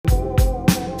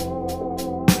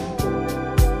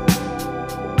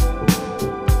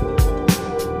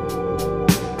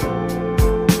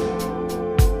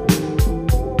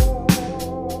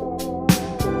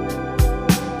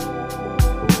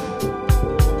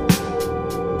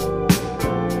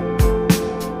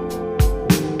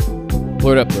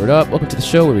Blurred up. Welcome to the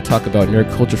show where we talk about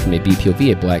nerd culture from a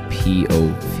BPOV, a black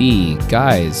POV.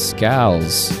 Guys,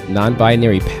 gals,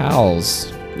 non-binary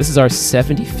pals. This is our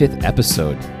 75th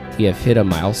episode. We have hit a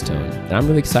milestone, and I'm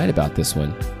really excited about this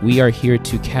one. We are here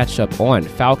to catch up on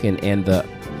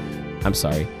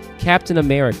Captain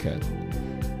America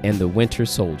and the Winter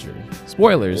Soldier.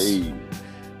 Spoilers. Hey.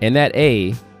 And that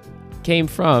A came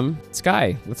from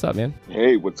Sky. What's up, man?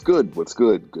 Hey, what's good? What's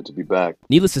good? Good to be back.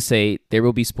 Needless to say, there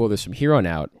will be spoilers from here on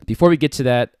out. Before we get to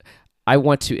that, I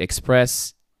want to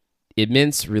express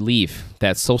immense relief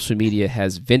that social media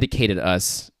has vindicated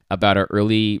us about our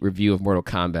early review of Mortal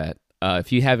Kombat.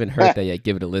 If you haven't heard that yet,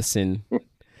 give it a listen.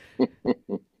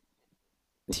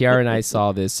 Tiara and I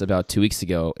saw this about 2 weeks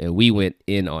ago, and we went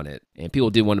in on it, and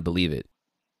people didn't want to believe it.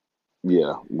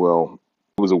 Yeah, well,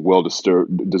 it was a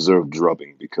well-deserved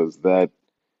drubbing because they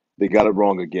got it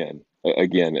wrong again.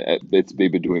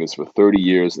 They've been doing this for 30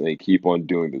 years, and they keep on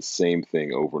doing the same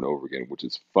thing over and over again, which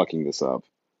is fucking this up.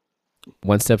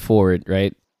 One step forward,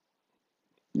 right?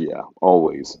 Yeah,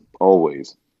 always.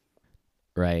 Always.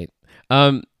 Right.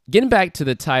 Getting back to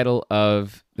the title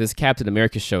of this Captain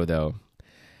America show, though,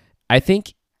 I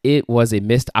think it was a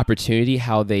missed opportunity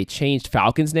how they changed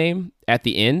Falcon's name at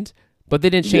the end, but they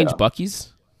didn't change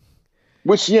Bucky's.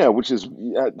 Which is,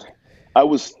 I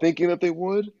was thinking that they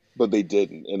would, but they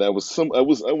didn't, and I was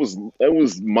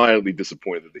mildly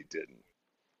disappointed that they didn't.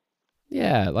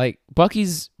 Yeah, like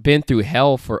Bucky's been through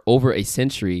hell for over a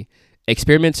century,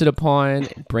 experimented upon,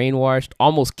 brainwashed,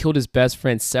 almost killed his best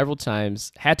friend several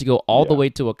times, had to go all the way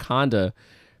to Wakanda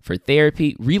for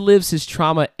therapy, relives his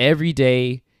trauma every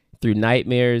day through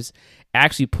nightmares,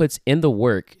 actually puts in the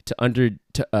work to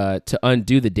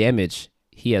undo the damage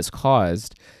he has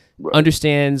caused,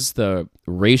 understands the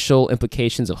racial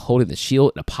implications of holding the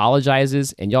shield, and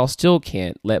apologizes, and y'all still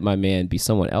can't let my man be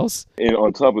someone else. And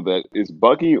on top of that, is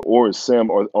Bucky or is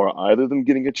Sam, are either of them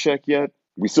getting a check yet?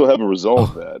 We still haven't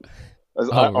resolved that.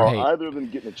 Are either of them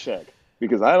getting a check?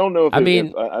 Because I don't know if I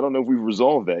don't know if we've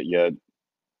resolved that yet.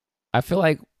 I feel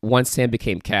like once Sam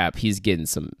became Cap, he's getting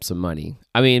some money.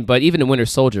 I mean, but even in Winter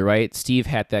Soldier, right? Steve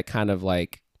had that kind of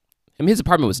like, I mean, his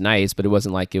apartment was nice, but it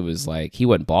wasn't like he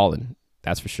wasn't balling.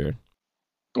 That's for sure.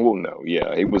 Well, no,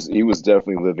 yeah, he was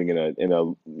definitely living in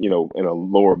a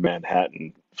lower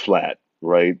Manhattan flat,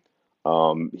 right?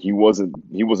 He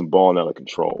wasn't balling out of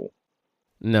control.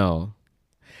 No.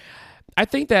 I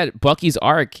think that Bucky's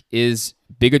arc is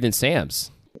bigger than Sam's.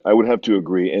 I would have to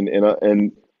agree, and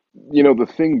the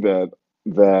thing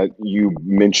that you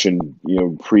mentioned,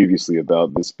 previously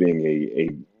about this being a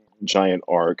giant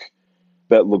arc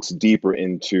that looks deeper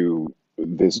into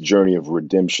this journey of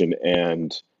redemption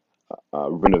and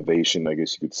renovation, I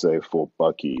guess you could say, for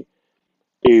Bucky,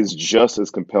 is just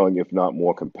as compelling, if not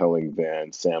more compelling,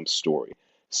 than Sam's story.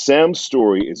 Sam's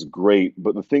story is great,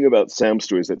 but the thing about Sam's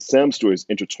story is that Sam's story is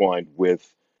intertwined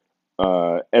with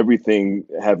everything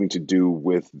having to do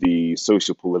with the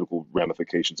socio-political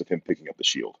ramifications of him picking up the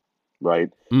shield, right?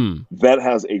 That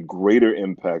has a greater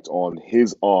impact on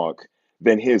his arc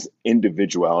than his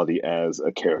individuality as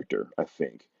a character, I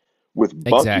think. With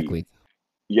Bucky,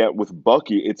 with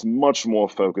Bucky, it's much more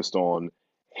focused on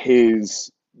his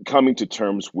coming to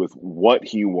terms with what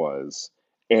he was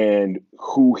and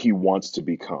who he wants to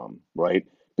become, right?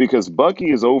 Because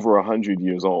Bucky is over 100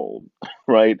 years old,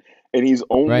 right? And he's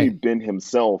only been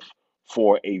himself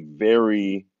for a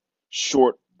very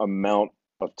short amount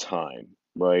of time,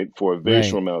 right? For a very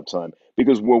short amount of time.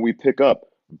 Because where we pick up,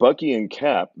 Bucky and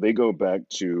Cap, they go back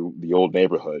to the old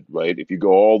neighborhood, right? If you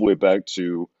go all the way back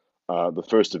to the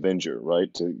first Avenger,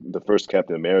 right? To the first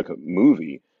Captain America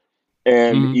movie.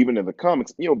 And even in the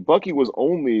comics, Bucky was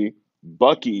only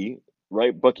Bucky,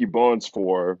 right? Bucky Barnes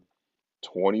for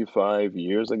 25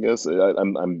 years, I guess.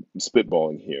 I'm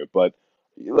spitballing here, but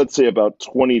let's say about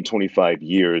 20, 25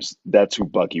 years, that's who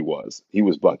Bucky was. He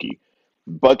was Bucky.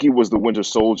 Bucky was the Winter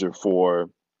Soldier for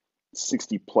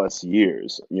 60 plus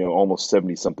years, almost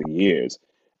 70 something years.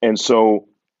 And so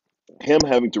him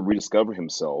having to rediscover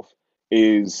himself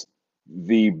is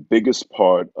the biggest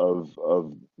part of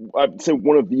I'd say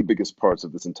one of the biggest parts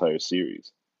of this entire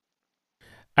series.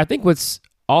 I think what's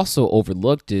also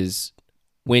overlooked is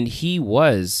when he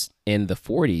was in the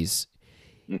 40s,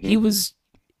 he was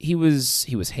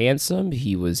handsome,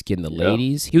 he was getting the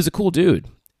ladies, he was a cool dude.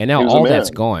 And now all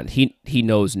that's gone. He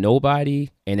knows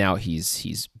nobody, and now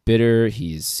he's bitter,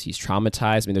 he's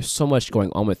traumatized. I mean, there's so much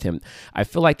going on with him. I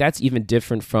feel like that's even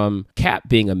different from Cap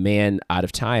being a man out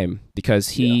of time, because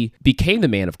he became the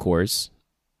man, of course.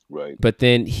 Right. But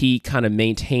then he kind of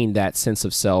maintained that sense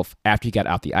of self after he got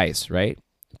out the ice, right?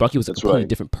 Bucky was a completely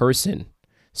different person.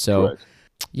 So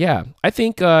Yeah, I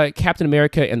think Captain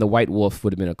America and the White Wolf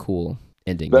would have been a cool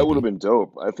ending, That would have maybe. been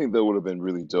dope. I think that would have been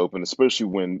really dope, and especially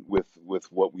when with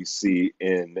what we see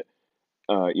in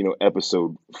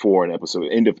episode four and episode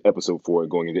end of episode four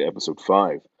and going into episode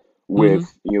five, Hmm. with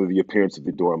the appearance of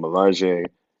the Dora Milaje,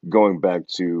 going back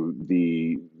to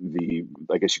the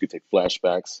I guess you could take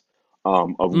flashbacks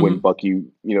of when Hmm. Bucky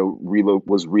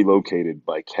was relocated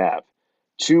by Cap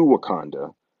to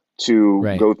Wakanda to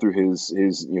Right. go through his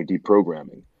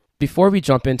deprogramming. Before we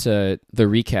jump into the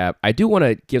recap, I do want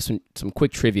to give some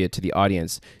quick trivia to the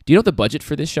audience. Do you know the budget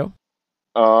for this show?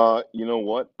 You know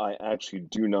what? I actually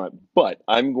do not, but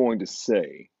I'm going to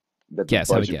say that the Guess.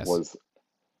 Have a budget guess. was,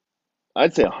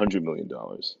 I'd say $100 million.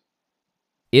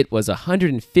 It was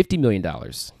 $150 million.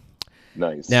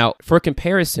 Nice. Now, for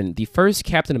comparison, the first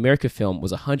Captain America film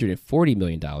was $140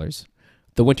 million.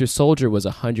 The Winter Soldier was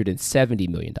 $170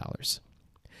 million.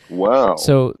 Wow.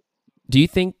 So, do you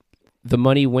think the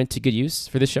money went to good use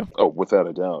for this show? Oh, without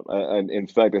a doubt. And in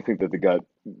fact, I think that they got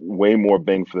way more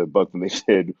bang for their buck than they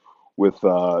did with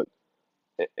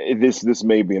this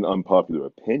may be an unpopular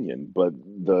opinion, but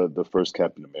the first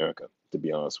Captain America, to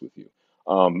be honest with you.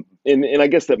 And I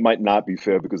guess that might not be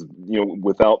fair because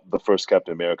without the first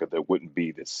Captain America, there wouldn't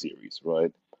be this series,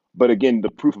 right? But again, the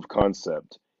proof of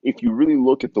concept, if you really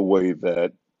look at the way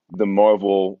that the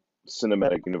Marvel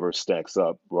Cinematic Universe stacks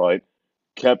up, right?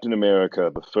 Captain America,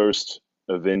 the first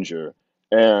Avenger,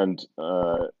 and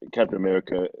Captain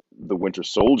America, the Winter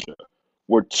Soldier,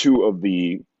 were two of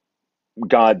the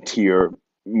god tier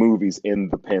movies in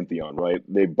the pantheon, right?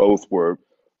 They both were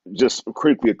just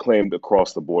critically acclaimed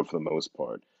across the board for the most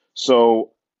part.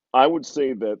 So I would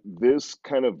say that this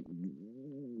kind of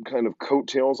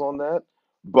coattails on that,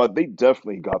 but they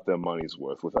definitely got their money's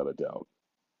worth without a doubt.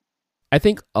 I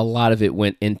think a lot of it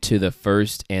went into the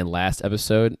first and last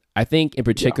episode. I think, in Yeah,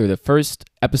 particular, the first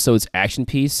episode's action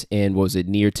piece in, what was it,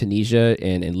 near Tunisia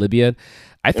and Libya.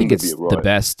 I and think Libya, it's the right?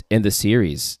 best in the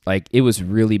series. Like, it was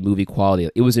really movie quality.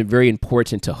 It was very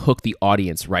important to hook the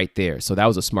audience right there. So that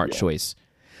was a smart Yeah, choice.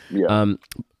 yeah, Um,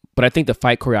 but I think the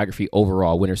fight choreography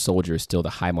overall, Winter Soldier is still the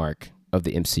high mark of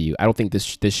the MCU. I don't think this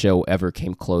show ever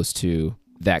came close to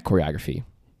that choreography,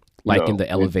 like in no, the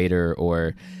elevator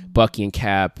or Bucky and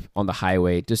Cap on the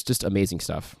highway. Just amazing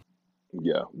stuff.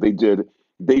 yeah, they did.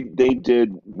 They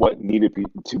did what needed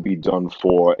to be done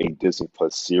for a Disney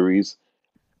Plus series,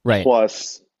 Right.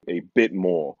 plus a bit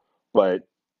more. But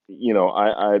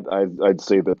I'd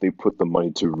say that they put the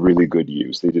money to really good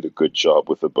use. They did a good job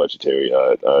with the budgetary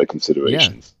Yeah.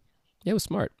 considerations. Yeah, it was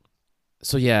smart.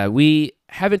 So yeah, we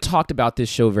haven't talked about this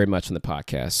show very much on the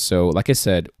podcast. So like I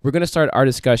said, we're going to start our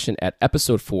discussion at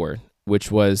episode 4,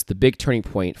 which was the big turning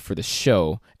point for the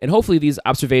show. And hopefully these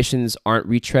observations aren't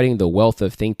retreading the wealth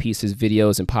of think pieces,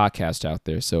 videos, and podcasts out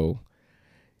there. So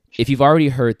if you've already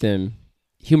heard them,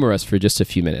 humor us for just a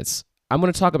few minutes. I'm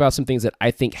going to talk about some things that I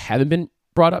think haven't been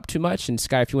brought up too much. And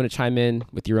Sky, if you want to chime in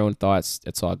with your own thoughts,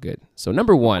 that's all good. So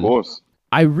number Of one, course.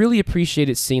 I really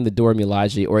appreciated seeing the Dora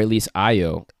Milaje, or at least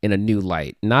Ayo, in a new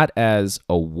light, not as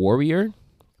a warrior,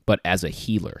 but as a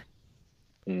healer.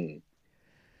 Mm,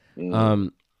 mm,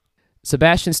 Um,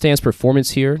 Sebastian Stan's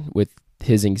performance here, with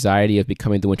his anxiety of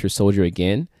becoming the Winter Soldier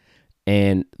again,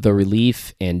 and the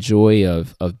relief and joy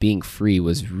of being free,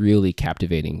 was really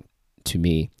captivating to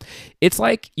me. It's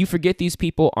like you forget these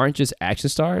people aren't just action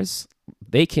stars;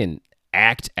 they can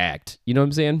act. You know what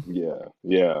I'm saying? yeah,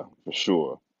 yeah, for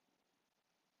sure.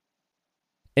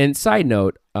 And side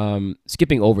note,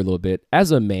 skipping over a little bit,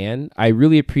 as a man, I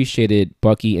really appreciated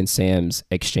Bucky and Sam's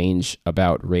exchange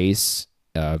about race,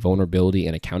 vulnerability,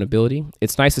 and accountability.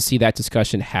 It's nice to see that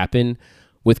discussion happen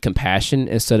with compassion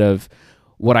instead of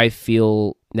what I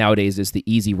feel nowadays is the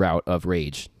easy route of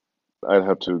rage. I'd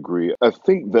have to agree. I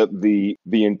think that the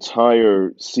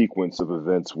entire sequence of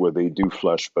events where they do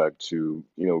flashback to,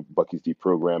 Bucky's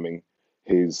deprogramming,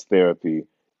 his therapy,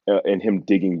 and him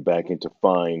digging back in to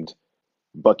find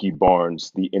Bucky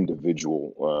Barnes, the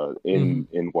individual, Hmm.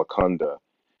 in Wakanda,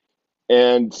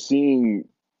 and seeing,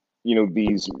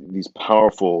 these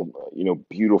powerful,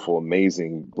 beautiful,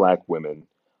 amazing black women,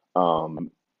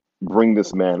 um, bring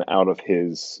this man out of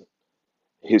his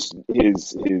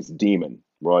demon,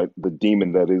 right? The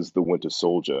demon that is the Winter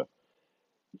Soldier.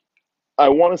 I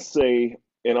want to say,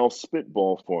 and I'll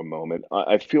spitball for a moment.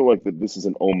 I feel like that this is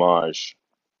an homage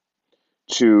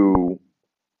to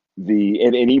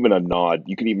and even a nod.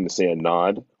 You could even say a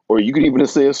nod, or you could even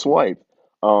say a swipe,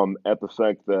 at the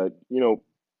fact that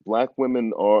black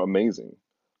women are amazing.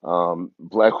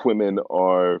 Black women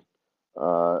are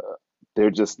uh, they're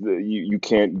just you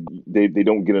can't they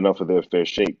don't get enough of their fair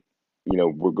shake,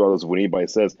 regardless of what anybody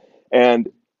says. And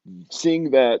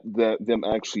seeing that them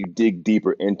actually dig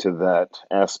deeper into that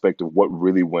aspect of what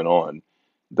really went on,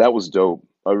 that was dope.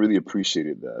 I really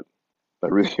appreciated that. I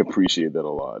really appreciate that a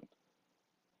lot.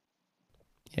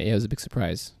 Yeah, yeah, it was a big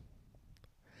surprise.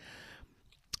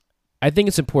 I think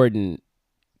it's important.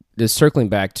 Just circling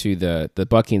back to the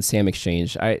Bucky and Sam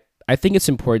exchange, I think it's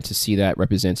important to see that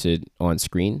represented on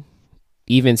screen.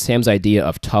 Even Sam's idea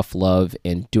of tough love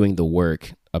and doing the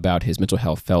work about his mental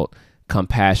health felt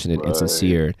compassionate and Right,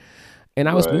 sincere, and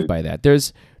I was moved right, by that.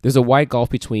 There's a wide gulf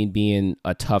between being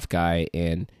a tough guy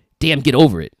and damn, get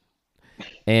over it.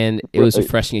 And it was right.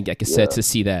 refreshing, like I said, Yeah, to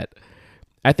see that.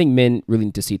 I think men really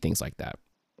need to see things like that.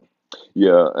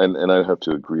 yeah, and I have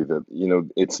to agree that,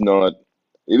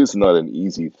 it is not an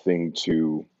easy thing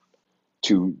to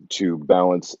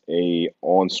balance a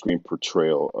on-screen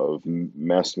portrayal of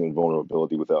masculine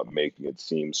vulnerability without making it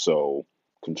seem so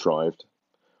contrived,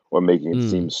 or making it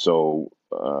seem Mm, so,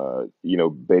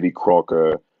 Betty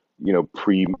Crocker,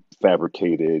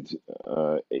 prefabricated.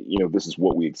 This is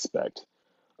what we expect.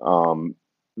 Um,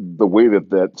 the way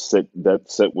that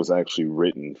set was actually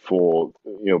written for,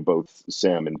 both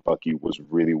Sam and Bucky was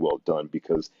really well done,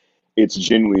 because it's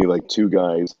genuinely like two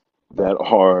guys that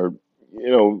are, you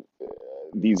know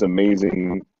these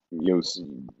amazing,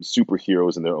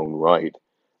 superheroes in their own right,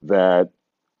 that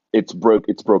it's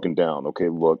broken down. Okay,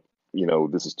 look,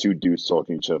 this is two dudes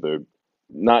talking to each other,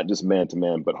 not just man to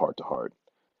man, but heart to heart.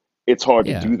 It's hard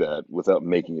to yeah, do that without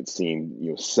making it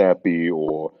seem, sappy,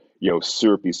 or,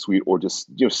 syrupy sweet, or just,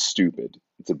 stupid,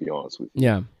 to be honest with you.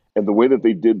 yeah. And the way that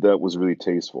they did that was really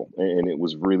tasteful, and it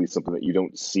was really something that you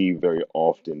don't see very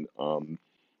often,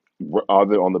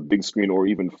 either on the big screen or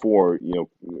even for,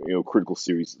 critical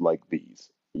series like these.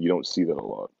 You don't see that a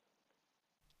lot.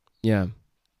 Yeah.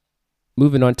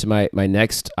 Moving on to my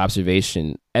next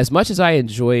observation. As much as I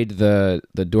enjoyed the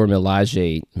Dora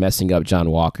Milaje messing up John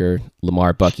Walker,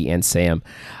 Lamar, Bucky, and Sam,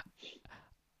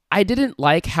 I didn't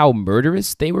like how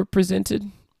murderous they were presented.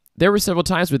 There were several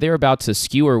times where they were about to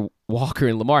skewer Walker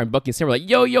and Lamar, and Bucky and Sam were like,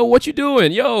 "Yo, yo, what you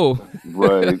doing, yo?"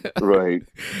 Right, right.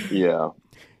 Yeah,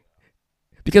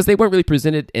 Because they weren't really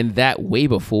presented in that way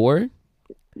before.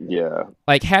 yeah,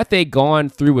 Like, had they gone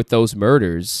through with those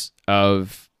murders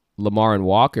of Lamar and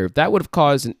Walker, that would have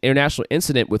caused an international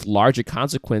incident with larger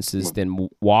consequences than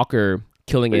Walker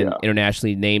killing an yeah,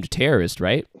 internationally named terrorist,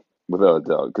 right? without a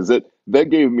doubt. Because that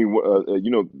gave me,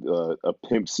 a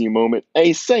Pimp C moment.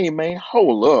 Hey, say, man,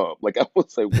 hold up. Like, I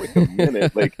was like, wait a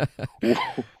minute. Like,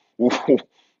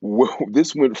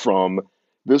 this went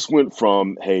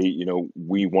from, hey,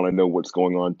 we want to know what's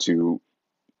going on, to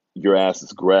your ass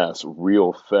is grass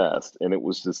real fast, and it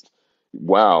was just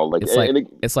wow. Like, It's like and it,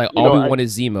 it's like you all know, we I want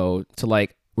is Zemo to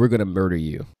like we're gonna murder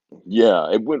you.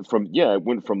 it went from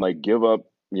like give up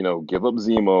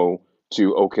Zemo,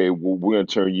 to, okay, well, we're gonna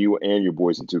turn you and your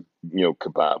boys into,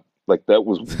 kebab. Like, that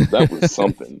was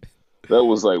something. That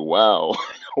was like, wow.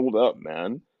 Hold up,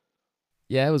 man.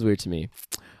 Yeah, it was weird to me.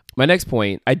 My next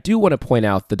point, I do want to point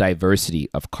out the diversity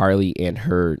of Carly and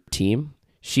her team.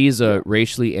 She's Yeah, a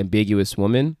racially ambiguous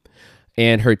woman,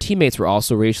 and her teammates were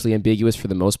also racially ambiguous for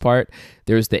the most part.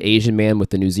 There's the Asian man with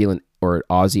the New Zealand or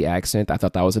Aussie accent. I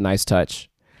thought that was a nice touch.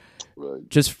 right.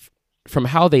 Just from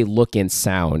how they look and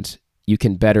sound, you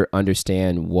can better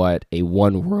understand what a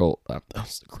one world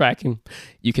cracking.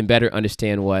 You can better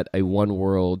understand what a one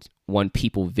world, one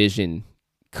people vision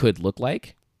could look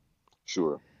like.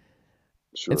 Sure, And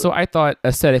sure. so I thought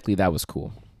aesthetically that was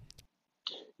cool.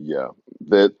 Yeah,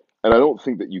 that, and I don't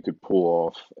think that you could pull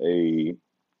off a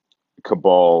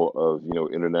cabal of,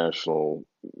 international,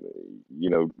 you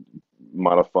know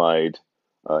modified,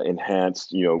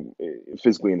 enhanced,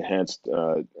 physically enhanced,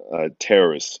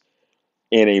 terrorists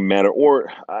in a manner.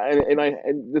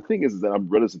 And the thing is that I'm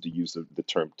reticent to use the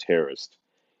term terrorist,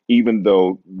 even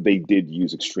though they did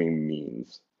use extreme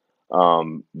means.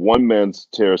 One man's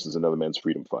terrorist is another man's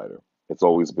freedom fighter. It's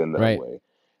always been that Right. way.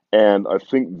 And I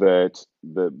think that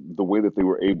the way that they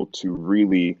were able to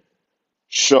really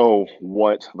show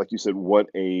what, like you said, what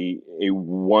a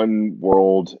one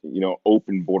world,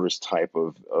 open borders type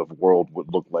of world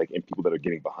would look like, and people that are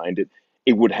getting behind it,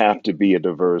 it would have to be a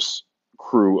diverse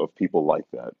crew of people like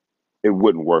that. It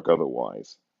wouldn't work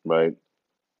otherwise, right?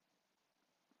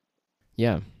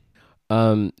 Yeah. Do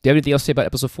you have anything else to say about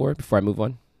episode 4 before I move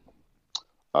on?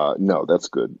 No, that's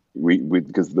good. We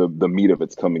because the meat of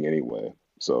it's coming anyway.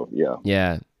 So yeah,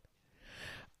 Yeah.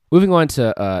 Moving on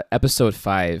to episode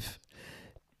 5.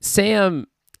 Sam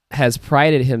has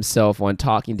prided himself on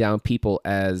talking down people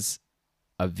as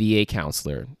a VA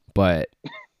counselor, but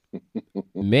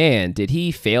man, did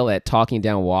he fail at talking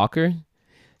down Walker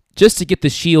just to get the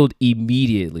shield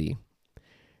immediately.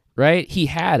 right? He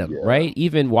had him, Yeah. right?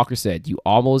 Even Walker said, "You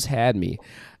almost had me."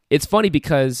 It's funny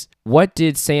because what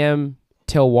did Sam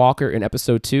tell Walker in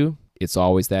episode 2? It's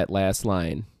always that last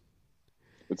line.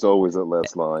 It's always that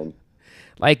last line.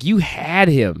 Like, you had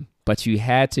him, but you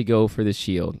had to go for the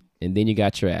shield, and then you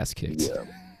got your ass kicked.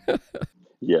 Yeah.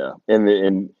 Yeah. And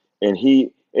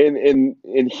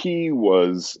he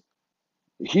was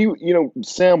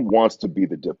Sam wants to be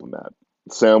the diplomat.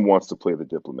 Sam wants to play the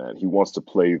diplomat. He wants to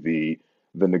play the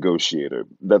negotiator.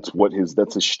 That's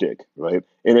his shtick, right?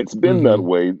 And it's been that Mm-hmm.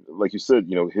 way, like you said,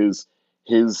 his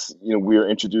we are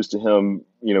introduced to him,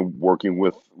 working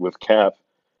with Cap,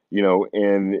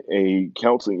 in a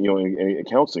counseling, in a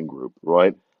counseling group,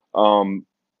 right? Um,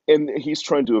 and he's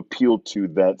trying to appeal to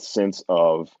that sense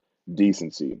of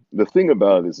decency. The thing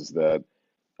about it is that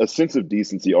a sense of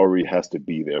decency already has to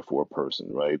be there for a person,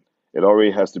 right? It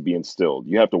already has to be instilled.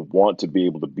 You have to want to be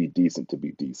able to be decent to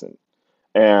be decent.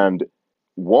 And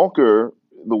Walker,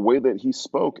 the way that he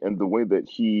spoke and the way that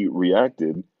he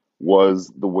reacted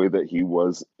was the way that he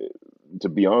was, to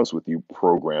be honest with you,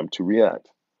 programmed to react.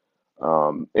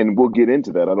 And we'll get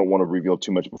into that. I don't want to reveal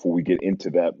too much before we get into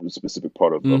that specific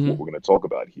part of what Mm-hmm. we're going to talk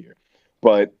about here.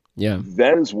 But Yeah.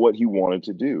 that is what he wanted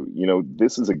to do.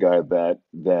 This is a guy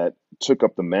that took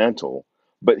up the mantle,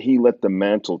 but he let the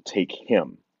mantle take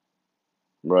him,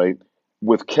 right?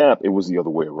 With Cap, it was the other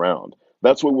way around.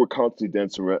 That's what we're constantly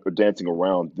dancing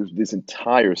around this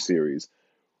entire series.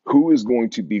 Who is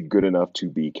going to be good enough to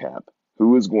be Cap?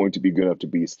 Who is going to be good enough to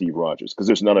be Steve Rogers? Because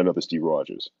there's not another Steve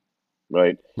Rogers,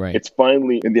 right? Right. It's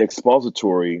finally in the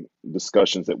expository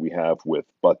discussions that we have with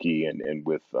Bucky and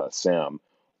with Sam,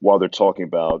 while they're talking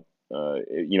about,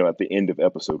 at the end of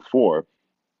episode 4,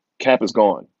 Cap is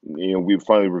gone. We've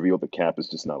finally revealed that Cap is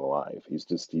just not alive. He's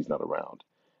not around.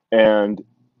 And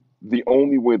the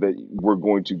only way that we're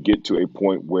going to get to a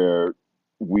point where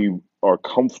we are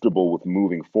comfortable with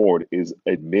moving forward is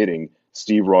admitting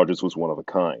Steve Rogers was one of a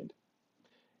kind.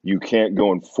 You can't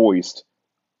go and foist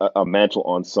a mantle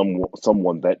on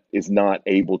someone that is not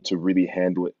able to really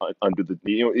handle it under the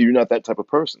you're not that type of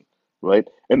person, right?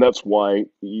 And that's why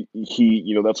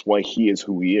that's why he is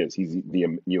who he is. He's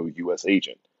the U.S.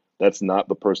 agent. That's not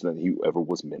the person that he ever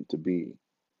was meant to be.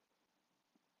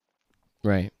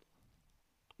 Right.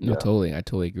 No, Yeah. totally. I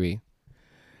totally agree.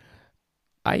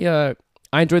 I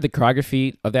enjoyed the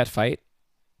choreography of that fight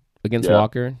against Yeah.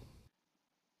 Walker.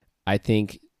 I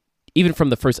think even from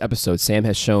the first episode, Sam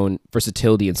has shown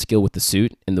versatility and skill with the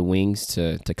suit and the wings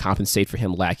to compensate for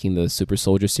him lacking the super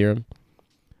soldier serum.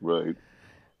 Right.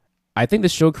 I think the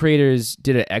show creators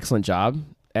did an excellent job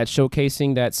at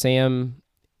showcasing that Sam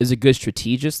is a good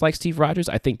strategist like Steve Rogers.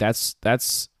 I think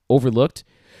that's overlooked.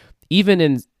 Even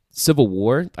in Civil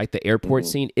War, like the airport Hmm.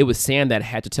 scene, it was Sam that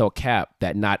had to tell Cap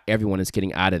that not everyone is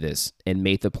getting out of this and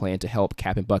made the plan to help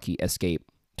Cap and Bucky escape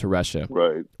to Russia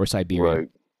Right. or Siberia. Right.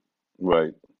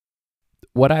 Right.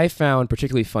 What I found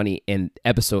particularly funny in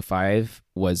episode 5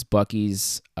 was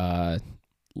Bucky's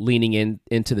leaning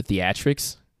into the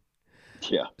theatrics.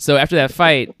 Yeah. So after that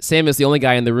fight, Sam is the only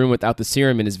guy in the room without the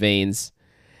serum in his veins.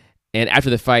 And after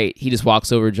the fight, he just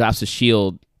walks over, drops the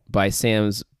shield by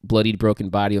Sam's bloodied, broken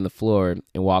body on the floor,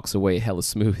 and walks away hella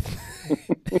smooth.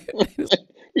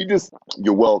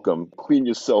 You're welcome. Clean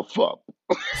yourself up.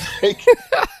 Like,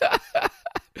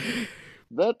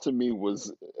 that to me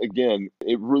was, again,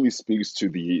 it really speaks to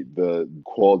the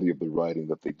quality of the writing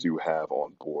that they do have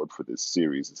on board for this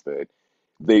series. Is that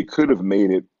they could have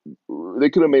made it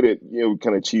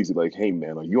kind of cheesy, like, hey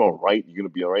man, are you all right? You gonna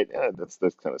be all right? That's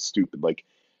kind of stupid. Like,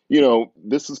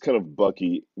 this is kind of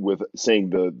Bucky with saying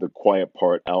the quiet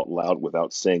part out loud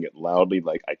without saying it loudly.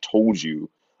 Like, I told your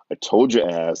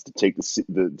ass to take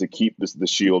to keep the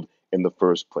shield in the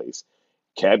first place.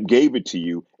 Cap gave it to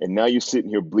you, and now you're sitting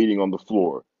here bleeding on the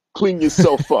floor. Clean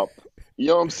yourself up. You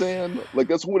know what I'm saying? Like,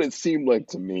 that's what it seemed like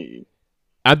to me.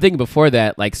 I'm thinking before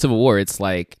that, like Civil War, it's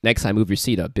like, next time move your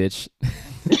seat up, bitch.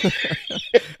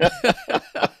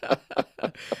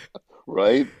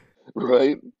 Right?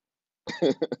 Right?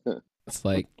 It's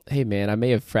like, hey man, I may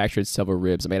have fractured several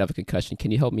ribs. I may have a concussion.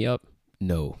 Can you help me up?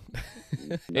 No.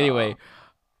 Anyway,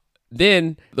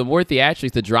 then the more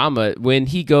theatrics, the drama, when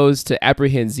he goes to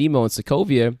apprehend Zemo in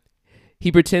Sokovia,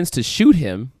 he pretends to shoot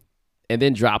him and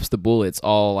then drops the bullets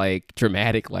all like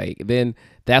dramatic. Like, then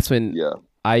that's when Yeah.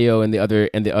 Io and the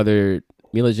other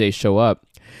Mila J show up.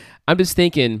 I'm just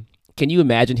thinking, can you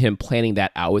imagine him planning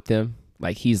that out with them?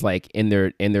 Like, he's like in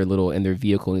their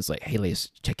vehicle, and he's like, hey, Lace,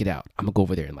 check it out. I'm gonna go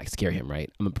over there and like scare him, right?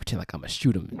 I'm gonna pretend like I'm gonna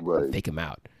shoot him and Right. fake him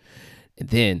out. And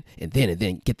then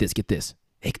get this.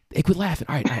 Hey, quit laughing.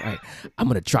 All right. I'm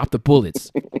gonna drop the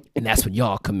bullets. And that's when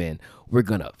y'all come in. We're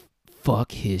gonna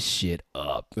fuck his shit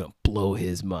up, I'm gonna blow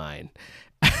his mind.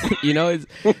 It's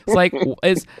like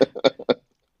it's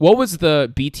what was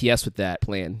the BTS with that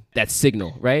plan? That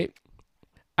signal, right?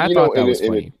 I You thought know, that and was it,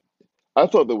 and it funny. I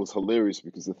thought that was hilarious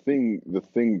because the thing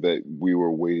that we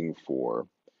were waiting for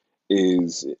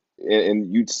is,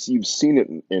 and you've seen it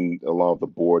in a lot of the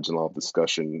boards and a lot of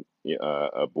discussion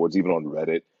boards, even on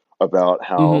Reddit, about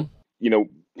Mm-hmm. how you know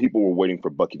people were waiting for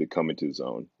Bucky to come into his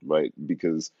own, right?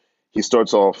 Because he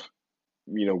starts off,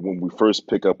 when we first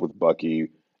pick up with Bucky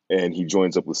and he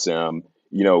joins up with Sam,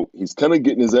 he's kind of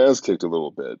getting his ass kicked a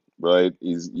little bit, right?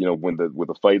 He's, when the with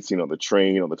the fight scene on the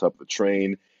train, on the top of the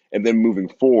train, and then moving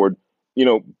forward,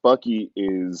 Bucky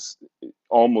is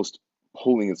almost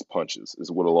pulling his punches,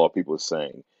 is what a lot of people are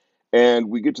saying. And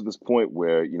we get to this point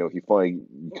where, he finally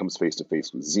comes face to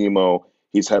face with Zemo.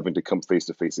 He's having to come face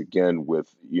to face again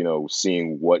with,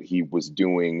 seeing what he was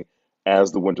doing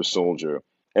as the Winter Soldier,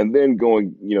 and then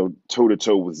going, toe to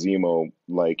toe with Zemo,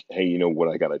 like, hey, you know what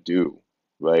I gotta do,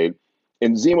 right?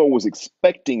 And Zemo was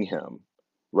expecting him,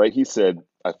 right? He said,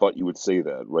 I thought you would say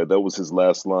that, right? That was his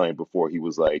last line before he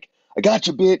was like, I got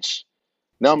you, bitch.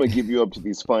 Now I'm gonna give you up to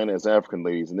these fine ass African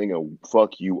ladies, and they're gonna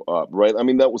fuck you up, right? I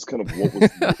mean, that was kind of what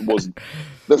was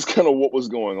that's kind of what was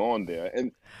going on there,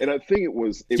 and I think it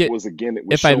Yeah, was again, it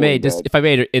was if I may, showing just that. if I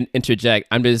may interject,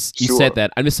 you said Sure.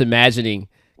 that. I'm just imagining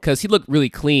because he looked really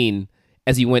clean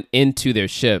as he went into their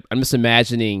ship. I'm just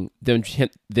imagining them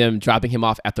dropping him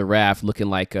off at the raft, looking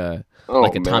Oh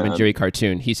like a Tom and man, Jerry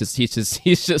cartoon. He's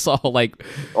just all like,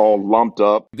 all lumped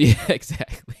up. yeah,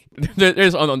 exactly.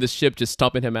 There's on this ship just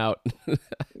stomping him out.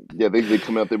 Yeah, they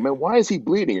come out there, man. Why is he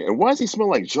bleeding? And why does he smell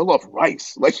like jollof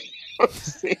rice? Like, you know what I'm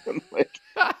saying? Like,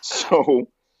 so.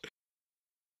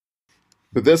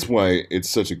 But that's why it's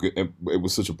such a good. It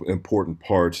was such an important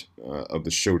part of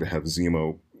the show to have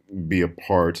Zemo be a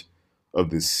part of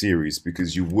this series,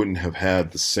 because you wouldn't have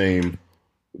had the same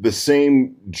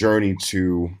journey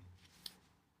to,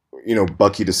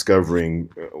 Bucky discovering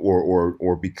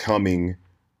or becoming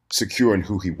secure in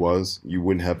who he was. You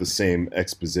wouldn't have the same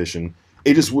exposition.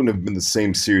 It just wouldn't have been the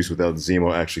same series without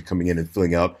Zemo actually coming in and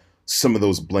filling out some of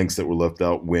those blanks that were left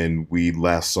out when we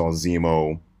last saw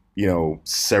Zemo,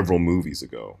 several movies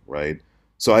ago, right?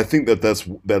 So I think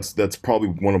that's probably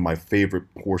one of my favorite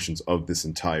portions of this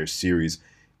entire series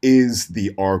is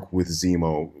the arc with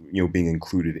Zemo, being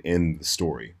included in the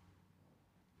story.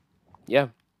 Yeah,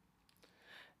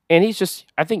 and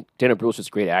I think Daniel Bruhl's just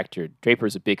a great actor.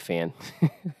 Draper's a big fan.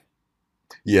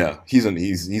 Yeah, he's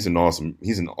an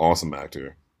awesome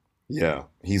actor. Yeah,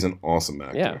 he's an awesome Yeah.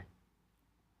 actor.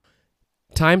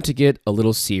 Time to get a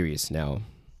little serious now.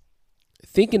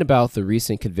 Thinking about the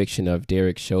recent conviction of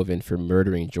Derek Chauvin for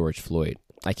murdering George Floyd,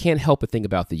 I can't help but think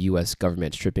about the U.S.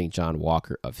 government stripping John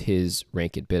Walker of his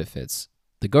rank and benefits.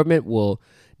 The government will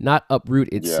not uproot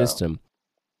its Yeah. system,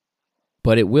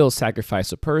 but it will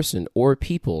sacrifice a person or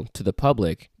people to the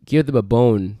public, give them a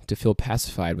bone to feel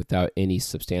pacified without any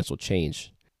substantial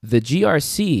change. The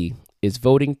GRC is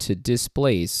voting to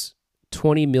displace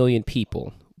 20 million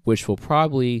people, which will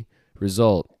probably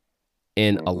result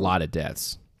in a Hmm. lot of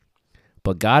deaths.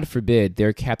 But God forbid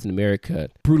their Captain America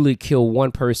brutally kill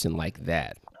one person like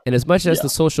that. And as much as the Yeah.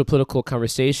 social political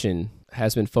conversation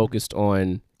has been focused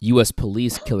on U.S.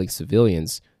 police killing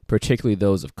civilians, particularly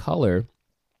those of color,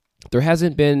 there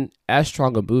hasn't been as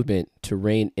strong a movement to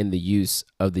rein in the use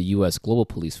of the U.S. global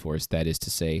police force, that is to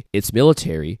say, its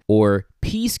military, or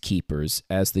peacekeepers,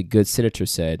 as the good senator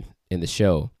said in the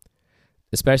show,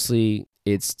 especially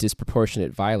its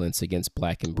disproportionate violence against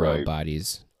black and brown Right.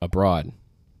 bodies abroad.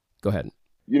 Go ahead.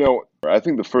 I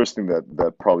think the first thing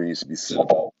that probably needs to be said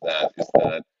about that is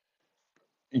that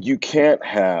you can't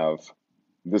have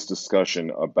this discussion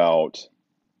about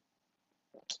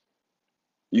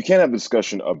you can't have a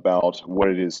discussion about what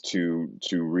it is to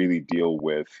really deal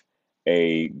with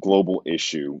a global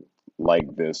issue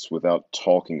like this without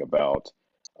talking about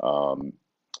um,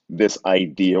 this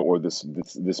idea or this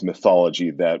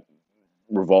mythology that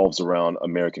revolves around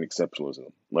American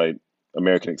exceptionalism, right?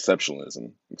 American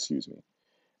exceptionalism, excuse me.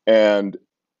 And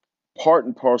part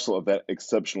and parcel of that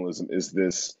exceptionalism is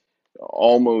this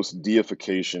almost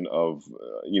deification of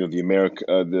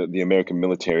the American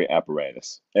military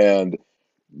apparatus. And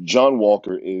John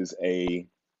Walker is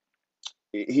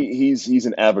he's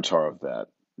an avatar of that,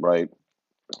 right?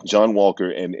 John Walker,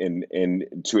 and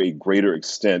to a greater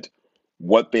extent,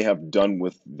 what they have done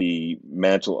with the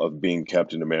mantle of being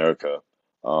Captain America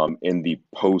in the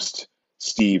post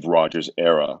Steve Rogers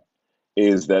era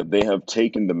is that they have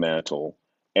taken the mantle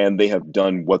and they have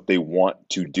done what they want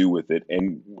to do with it,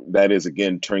 and that is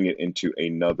again turning it into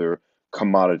another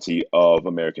commodity of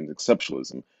American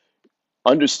exceptionalism.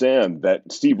 understand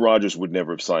that Steve Rogers would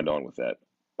never have signed on with that.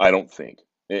 I don't think,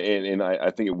 and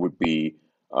I think it would be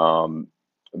um,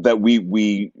 that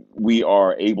we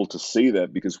are able to say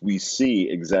that because we see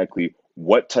exactly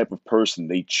what type of person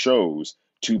they chose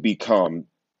to become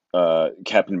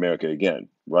Captain America again,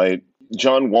 right?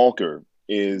 John Walker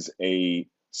is a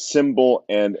symbol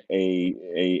and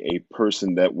a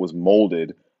person that was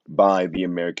molded by the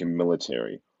American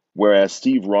military, whereas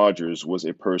Steve Rogers was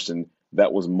a person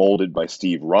that was molded by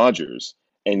Steve Rogers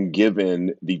and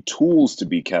given the tools to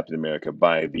be Captain America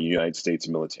by the United States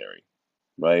military,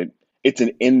 right? It's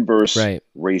an inverse Right.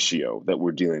 ratio that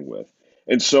we're dealing with.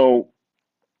 And so,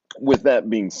 with that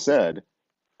being said,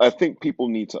 I think people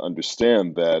need to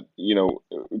understand that,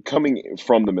 coming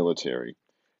from the military,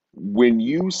 when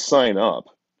you sign up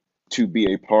to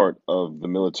be a part of the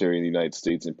military in the United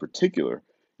States in particular,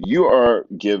 you are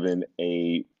given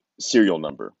a serial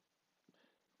number.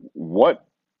 What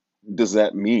does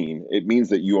that mean? It means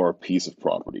that you are a piece of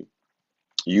property.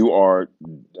 You are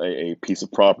a piece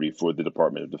of property for the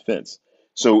Department of Defense.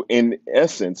 So, in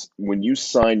essence, when you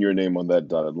sign your name on that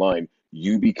dotted line,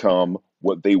 you become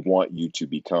what they want you to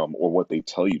become or what they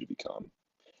tell you to become.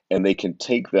 And they can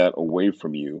take that away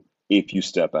from you if you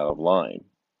step out of line,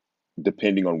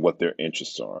 depending on what their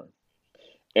interests are.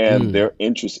 And Mm. their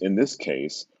interests in this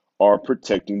case are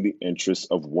protecting the interests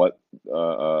of what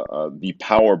the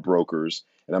power brokers,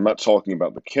 and I'm not talking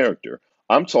about the character,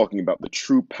 I'm talking about the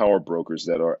true power brokers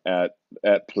that are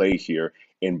at play here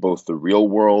in both the real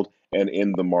world and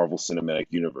in the Marvel Cinematic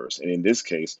Universe. And in this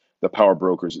case, the power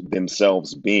brokers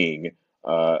themselves being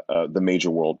the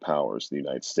major world powers, the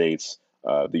United States,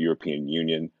 the European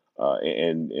Union,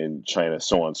 and China,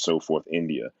 so on and so forth,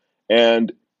 India.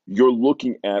 And you're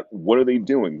looking at what are they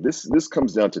doing. This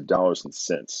comes down to dollars and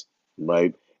cents,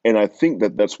 right? And I think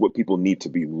that that's what people need to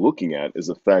be looking at is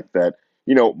the fact that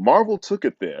Marvel took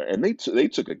it there, and they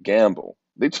took a gamble.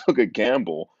 They took a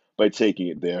gamble by taking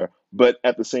it there, but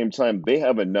at the same time, they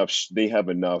have enough. They have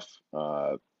enough.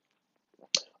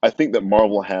 I think that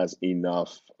Marvel has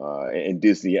enough, and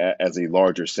Disney as a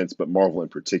larger sense, but Marvel in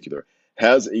particular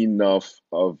has enough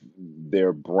of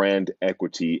their brand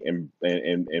equity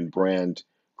and brand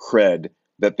cred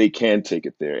that they can take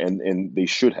it there, and they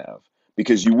should have,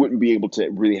 because you wouldn't be able to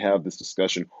really have this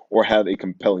discussion or have a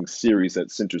compelling series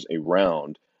that centers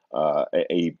around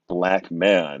a black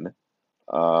man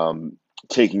um,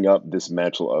 taking up this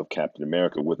mantle of Captain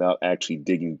America without actually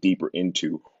digging deeper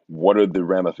into what are the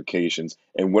ramifications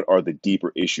and what are the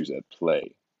deeper issues at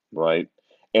play, right?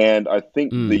 And I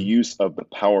think the Mm. use of the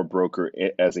power broker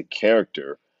as a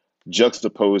character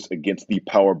juxtaposed against the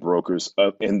power brokers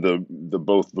in the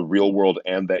both the real world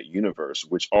and that universe,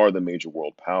 which are the major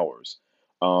world powers.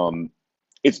 Um,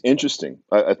 it's interesting.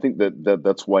 I think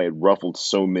that's why it ruffled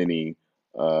so many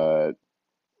uh,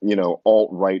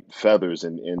 alt-right feathers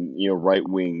and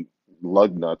right-wing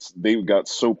lug nuts. They got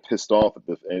so pissed off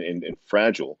at and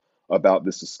fragile about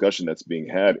this discussion that's being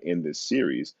had in this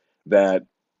series that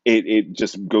it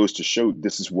just goes to show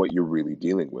this is what you're really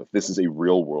dealing with. This is a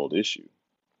real world issue.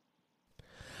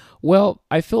 Well,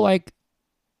 I feel like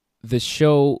the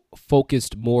show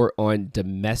focused more on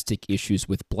domestic issues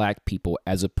with black people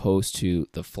as opposed to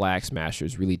the Flag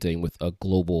Smashers really dealing with a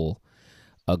global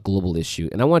issue.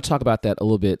 And I want to talk about that a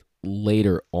little bit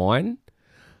later on.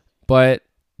 But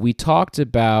we talked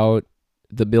about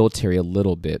the military a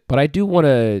little bit, but I do want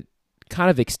to kind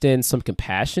of extend some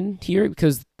compassion here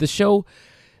because the show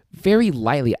very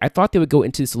lightly, I thought they would go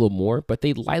into this a little more, but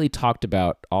they lightly talked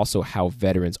about also how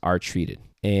veterans are treated.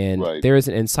 And Right. there is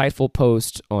an insightful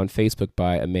post on Facebook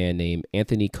by a man named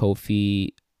Anthony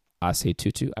Kofi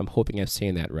Asetutu. I'm hoping I'm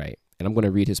saying that right. And I'm going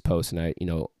to read his post and I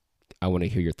want to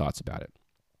hear your thoughts about it.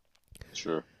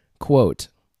 Sure. Quote,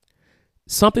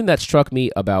 something that struck me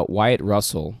about Wyatt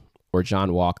Russell or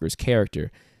John Walker's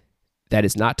character that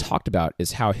is not talked about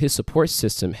is how his support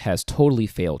system has totally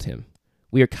failed him.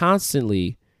 We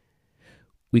constantly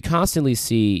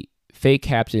see fake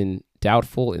Captain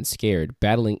doubtful and scared,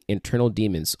 battling internal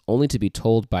demons, only to be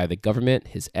told by the government,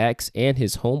 his ex, and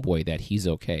his homeboy that he's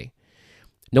okay.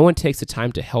 No one takes the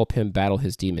time to help him battle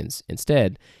his demons.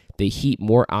 Instead, they heap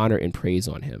more honor and praise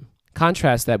on him.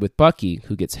 Contrast that with Bucky,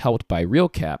 who gets helped by real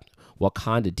Cap,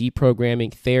 Wakanda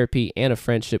deprogramming, therapy, and a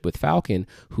friendship with Falcon,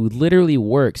 who literally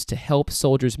works to help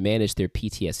soldiers manage their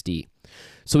PTSD.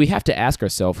 So we have to ask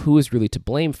ourselves who is really to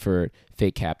blame for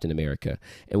fake Captain America,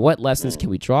 and what lessons Mm, can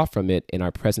we draw from it in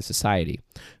our present society?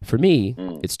 For me,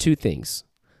 mm, it's two things.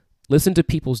 Listen to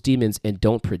people's demons and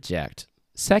don't project.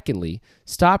 Secondly,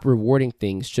 stop rewarding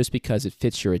things just because it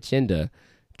fits your agenda.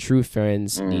 True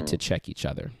friends need to mm, check each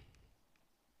other.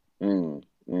 mm,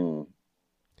 mm.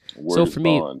 Word So is for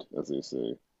me, bond, as they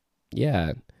say.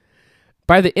 yeah.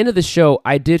 By the end of the show,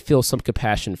 I did feel some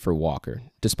compassion for Walker.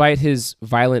 Despite his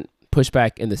violent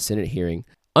pushback in the Senate hearing,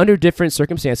 under different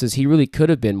circumstances, he really could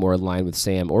have been more aligned with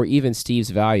Sam or even Steve's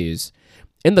values.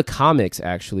 In the comics,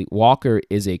 actually, Walker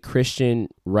is a Christian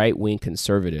right-wing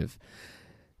conservative.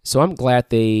 So I'm glad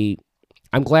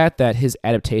that his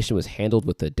adaptation was handled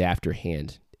with a dafter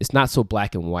hand. It's not so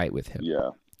black and white with him.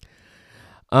 Yeah.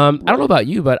 I don't know Right. about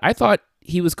you, but I thought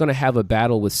he was going to have a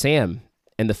battle with Sam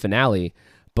in the finale.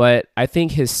 But I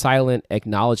think his silent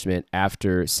acknowledgement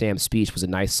after Sam's speech was a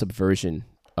nice subversion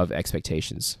of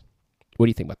expectations. What do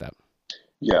you think about that?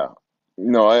 Yeah.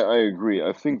 No, I agree.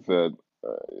 I think that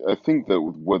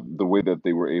what the way that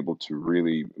they were able to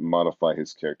really modify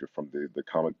his character from the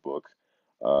comic book,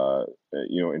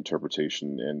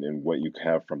 interpretation and what you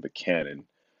have from the canon,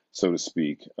 so to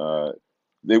speak,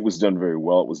 it was done very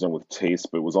well. It was done with taste,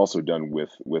 but it was also done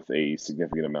with a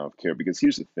significant amount of care. Because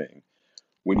here's the thing: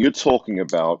 when you're talking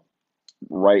about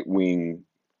right wing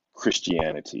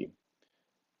Christianity,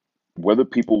 whether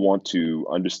people want to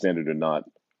understand it or not,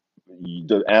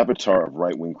 the avatar of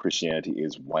right wing Christianity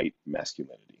is white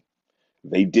masculinity.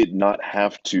 They did not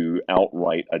have to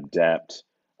outright adapt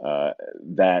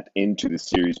that into the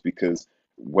series because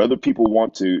whether people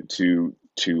want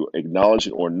to acknowledge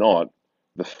it or not,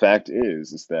 the fact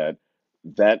is that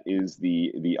that is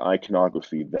the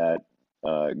iconography that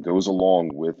goes along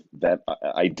with that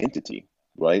identity,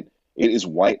 right? It is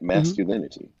white Hmm.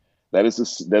 masculinity. That's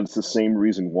the same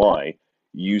reason why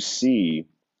you see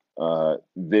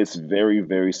this very,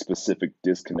 very specific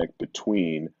disconnect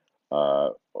between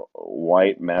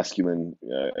white masculine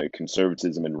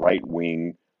conservatism and right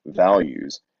wing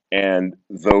values and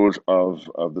those of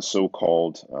the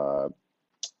so-called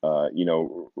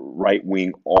right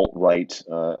wing alt right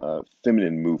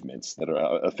feminine movements that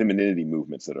are femininity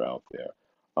movements that are out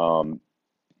there. Um,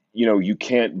 you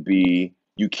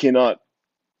cannot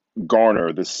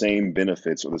garner the same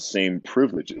benefits or the same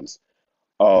privileges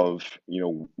of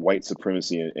white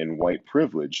supremacy and white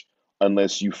privilege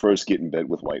unless you first get in bed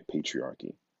with white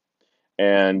patriarchy.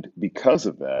 And because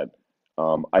of that,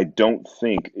 I don't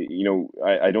think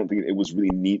I don't think it was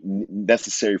really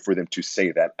necessary for them to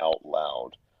say that out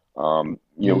loud.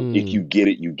 If you Mm. get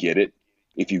it, you get it.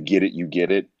 If you get it, you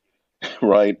get it,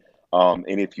 right? And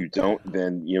if you don't,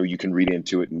 then you can read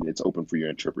into it, and it's open for your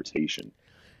interpretation.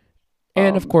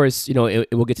 And of Um, course,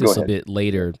 we'll get to Go this a ahead. bit Yeah.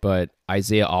 later, but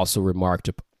Isaiah also remarked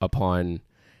upon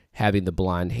having the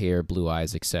blonde hair, blue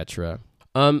eyes, etc.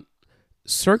 Um,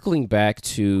 Circling back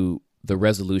to the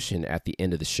resolution at the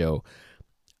end of the show,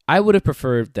 I would have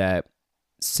preferred that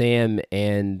Sam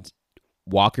and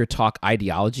Walker talk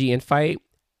ideology and fight.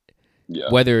 Yeah.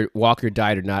 Whether Walker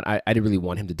died or not, I didn't really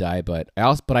want him to die, but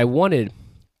I wanted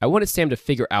Sam to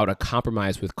figure out a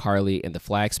compromise with Carly and the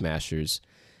Flag Smashers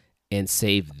and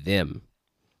save them.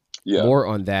 Yeah. More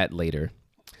on that later.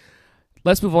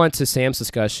 Let's move on to Sam's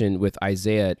discussion with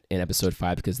Isaiah in episode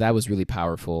 5 because that was really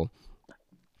powerful.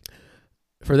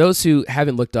 For those who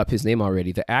haven't looked up his name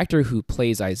already, the actor who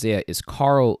plays Isaiah is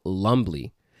Carl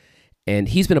Lumbly, and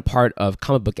he's been a part of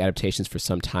comic book adaptations for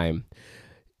some time.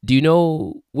 Do you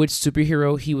know which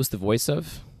superhero he was the voice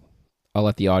of? I'll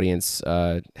let the audience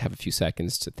have a few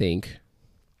seconds to think.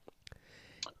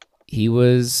 He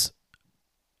was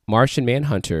Martian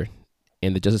Manhunter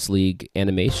in the Justice League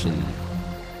animation.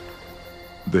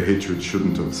 The hatred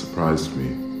shouldn't have surprised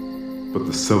me, but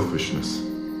the selfishness,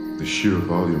 the sheer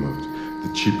volume of it,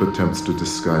 the cheap attempts to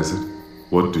disguise it.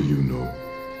 What do you know?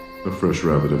 A fresh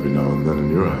rabbit every now and then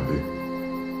and you're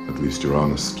happy. At least you're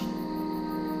honest.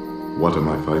 What am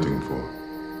I fighting for?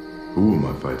 Who am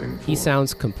I fighting for? He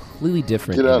sounds completely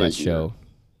different Get in out that of here. show.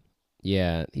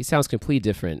 Yeah, he sounds completely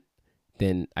different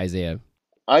than Isaiah.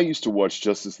 I used to watch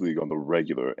Justice League on the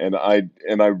regular, and I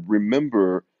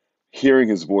remember hearing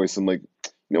his voice. I'm like,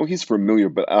 he's familiar,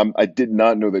 but I did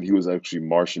not know that he was actually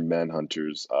Martian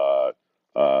Manhunter's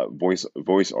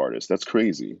voice artist. That's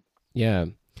crazy. Yeah.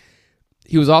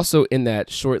 He was also in that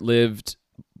short-lived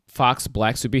Fox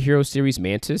Black superhero series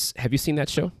Mantis. Have you seen that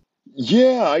show?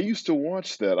 Yeah, I used to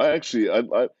watch that.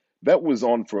 I that was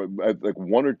on for like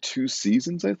one or two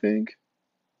seasons, I think.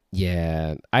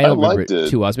 Yeah, I I don't remember liked it it.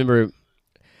 too. I remember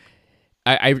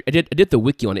I did the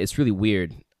wiki on it. It's really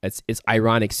weird. It's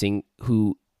ironic seeing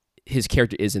who his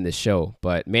character is in this show.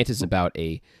 But Mantis is about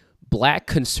a black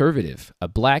conservative, a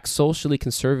black socially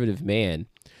conservative man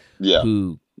Yeah,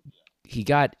 who he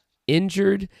got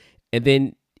injured, and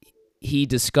then he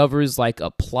discovers like a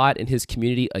plot in his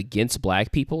community against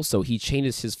black people. So he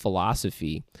changes his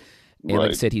philosophy, and like I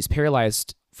right. said, he's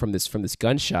paralyzed from this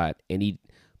gunshot, and he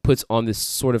puts on this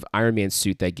sort of Iron Man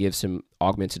suit that gives him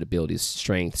augmented abilities,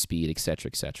 strength, speed, etc.,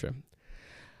 etc.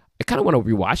 I kind of want to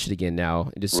rewatch it again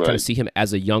now and just kind of see him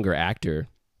as a younger actor.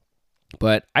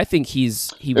 But I think he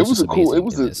was just amazing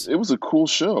in this. It was a cool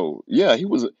show. Yeah, he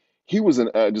was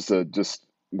just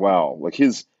wow. Like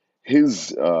his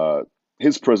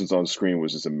presence on screen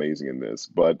was just amazing in this.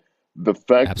 But the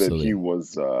fact that he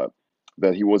was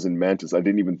in Mantis, I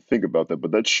didn't even think about that.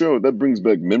 But that show, that brings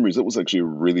back memories. That was actually a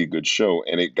really good show,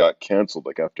 and it got canceled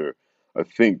like after I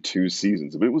think 2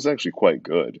 seasons. But it was actually quite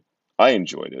good. I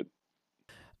enjoyed it.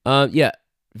 Yeah,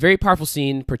 very powerful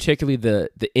scene, particularly the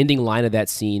ending line of that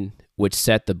scene, which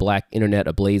set the black internet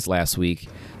ablaze last week.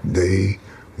 They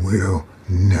will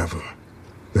never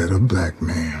let a black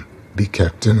man be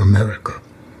Captain America.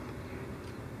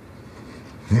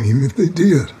 And even if they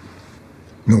did,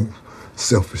 no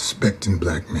self-respecting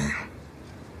black man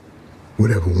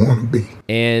would ever want to be.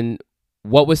 And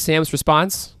what was Sam's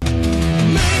response?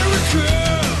 America,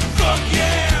 fuck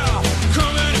yeah,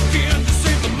 coming again to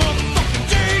save the motherfucking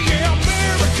day, yeah,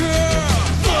 America,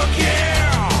 fuck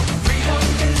yeah, freedom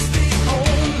is the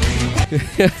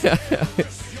only way.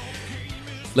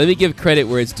 Let me give credit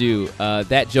where it's due.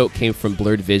 That joke came from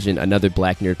Blurred Vision, another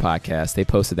Black Nerd podcast. They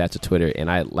posted that to Twitter, and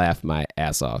I laughed my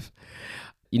ass off.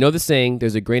 You know the saying,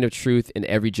 there's a grain of truth in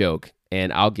every joke,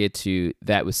 and I'll get to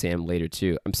that with Sam later,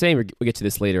 too. I'm saying we'll get to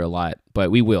this later a lot,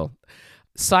 but we will.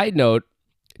 Side note,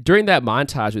 during that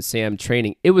montage with Sam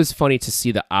training, it was funny to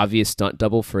see the obvious stunt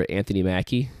double for Anthony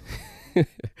Mackie.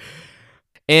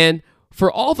 And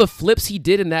for all the flips he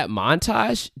did in that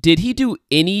montage, did he do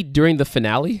any during the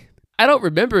finale? I don't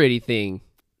remember anything.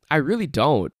 I really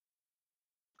don't.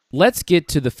 Let's get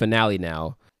to the finale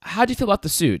now. How'd you feel about the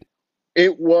suit?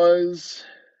 It was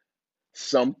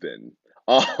something.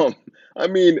 I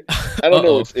mean, I don't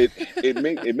know.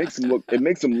 It makes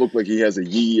him look like he has a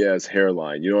yee ass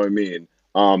hairline. You know what I mean?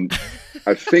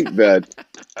 I think that,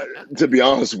 to be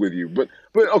honest with you, but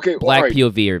okay. Black right.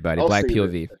 POV, everybody. Black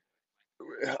POV.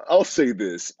 I'll say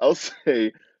this. I'll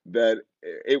say that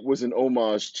it was an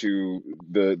homage to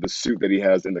the suit that he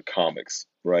has in the comics,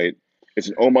 right? It's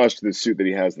an homage to the suit that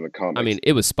he has in the comics. I mean,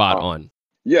 it was spot on.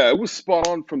 Yeah, it was spot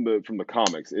on from the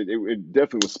comics. It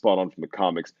definitely was spot on from the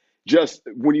comics. Just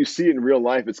when you see it in real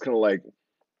life, it's kind of like,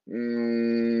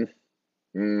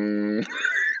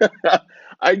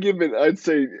 I'd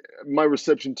say my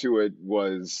reception to it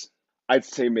was, I'd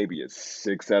say maybe a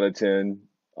 6 out of 10.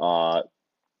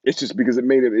 It's just because it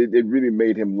really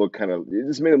made him look kind of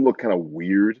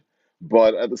weird.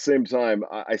 But at the same time,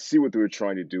 I see what they were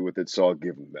trying to do with it, so I'll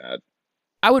give them that.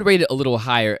 I would rate it a little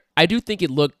higher. I do think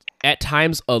it looked at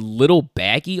times a little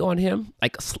baggy on him,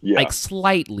 like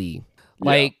slightly.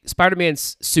 Like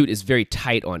Spider-Man's suit is very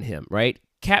tight on him, right?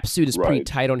 Cap's suit is pretty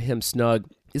tight on him, snug.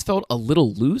 It felt a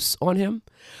little loose on him.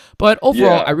 But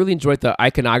overall, I really enjoyed the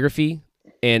iconography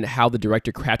and how the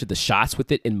director crafted the shots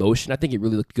with it in motion. I think it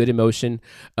really looked good in motion.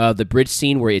 The bridge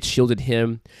scene where it shielded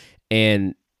him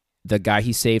and the guy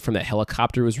he saved from that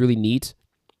helicopter was really neat.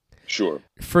 Sure.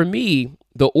 For me,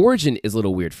 the origin is a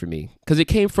little weird for me because it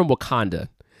came from Wakanda.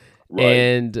 Right.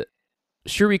 And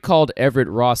Shuri called Everett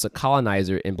Ross a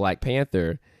colonizer in Black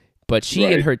Panther, but she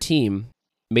and her team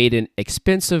made an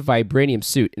expensive vibranium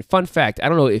suit. And fun fact, I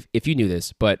don't know if you knew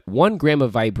this, but 1 gram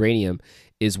of vibranium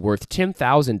is worth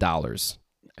 $10,000.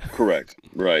 Correct.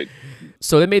 Right.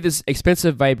 So they made this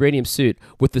expensive vibranium suit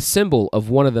with the symbol of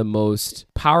one of the most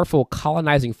powerful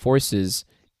colonizing forces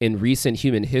in recent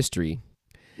human history.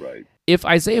 Right. If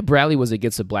Isaiah Bradley was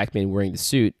against a black man wearing the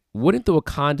suit, wouldn't the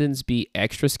Wakandans be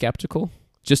extra skeptical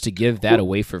just to give that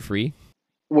away for free?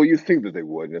 Well, you think that they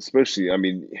would, and especially, I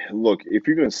mean, look, if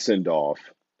you're going to send off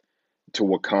to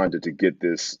Wakanda to get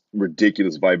this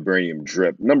ridiculous vibranium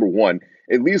drip, number one,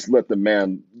 at least let the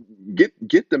man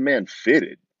get the man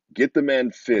fitted. Get the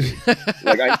man fitted.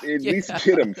 Like, at least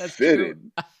get him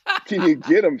fitted. Can you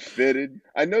get him fitted?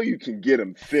 I know you can get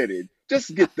him fitted.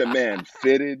 Just get the man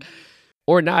fitted.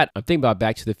 Or not. I'm thinking about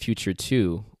Back to the Future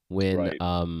 2 when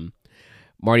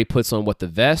Marty puts on the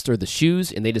vest or the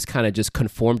shoes and they just kind of just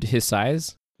conform to his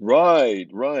size. Right.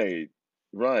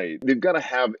 They've got to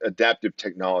have adaptive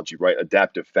technology, right?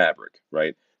 Adaptive fabric,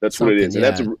 right? That's what it is.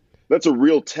 And that's a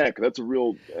real tech. That's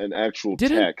an actual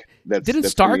tech. Didn't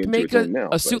Stark make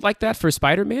a suit like that for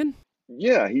Spider-Man?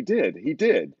 Yeah, he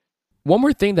did. One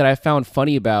more thing that I found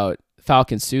funny about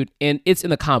Falcon's suit, and it's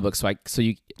in the comic book, so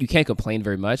you can't complain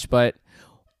very much, but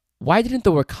why didn't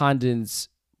the Wakandans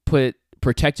put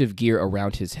protective gear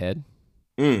around his head?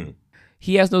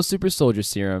 He has no super soldier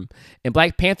serum. In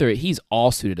Black Panther, he's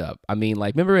all suited up. I mean,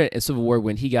 like, remember in Civil War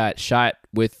when he got shot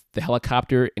with the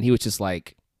helicopter and he was just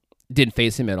like, didn't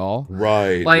face him at all?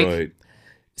 Right.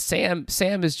 Sam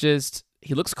is just,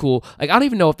 he looks cool. Like, I don't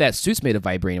even know if that suit's made of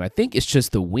vibranium. I think it's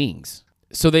just the wings.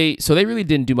 So they really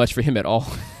didn't do much for him at all.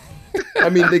 I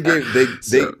mean, they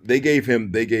gave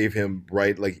him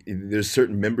right. Like, there's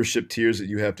certain membership tiers that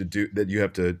you have to do, that you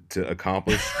have to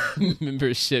accomplish.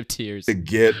 Membership tiers to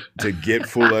get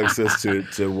full access to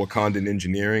Wakandan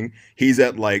engineering. He's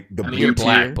at like the blue you're tier.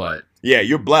 black, but Yeah,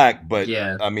 you're black, but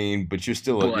Yeah. I mean, but you're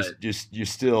still you're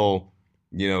still,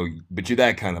 you know, but you're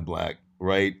that kind of black,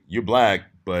 right? You're black,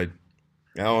 but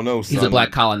I don't know. he's son. a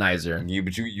black colonizer. You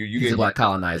He's get a black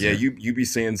colonizer. Yeah, you be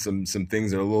saying some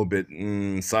things that are a little bit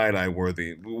side eye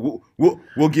worthy.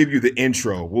 We'll give you the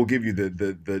intro. We'll give you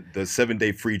the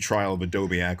 7-day free trial of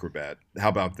Adobe Acrobat. How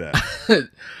about that?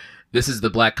 This is the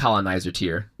black colonizer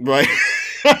tier. Right.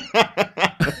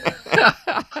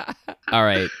 All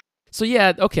right. So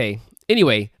yeah, okay.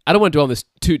 Anyway, I don't want to dwell on this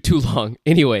too long.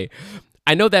 Anyway,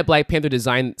 I know that Black Panther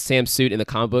designed Sam's suit in the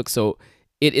comic book, so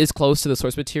it is close to the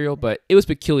source material, but it was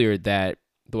peculiar that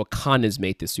the Wakandans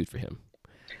made this suit for him.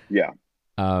 Yeah.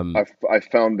 Um, I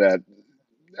found that.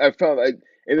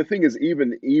 And the thing is,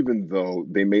 even though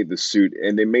they made the suit,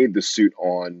 and they made the suit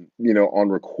on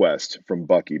request from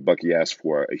Bucky. Bucky asked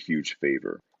for a huge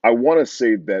favor. I want to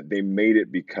say that they made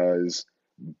it because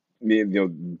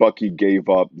Bucky gave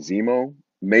up Zemo.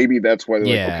 Maybe that's why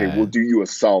they're like, okay, we'll do you a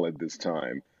solid this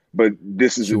time. But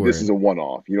this is a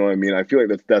one-off. You know what I mean? I feel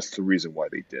like that's the reason why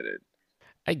they did it.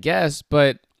 I guess,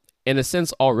 but in a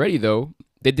sense already, though,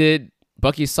 they did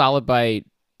Bucky solid by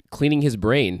cleaning his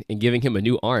brain and giving him a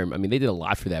new arm. I mean, they did a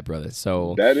lot for that brother.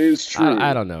 So that is true.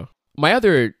 I don't know. My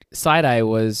other side eye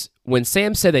was when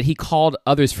Sam said that he called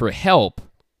others for help.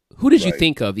 Who did you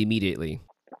think of immediately?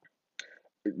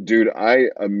 Dude, I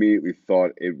immediately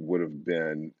thought it would have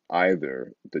been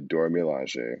either the Dora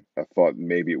Milaje. I thought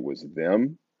maybe it was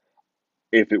them.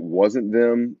 If it wasn't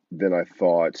them, then I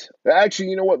thought, actually,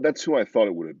 you know what? That's who I thought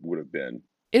it would have been.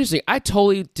 Interesting. I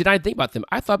totally did not think about them.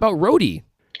 I thought about Rhodey.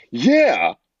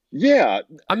 Yeah.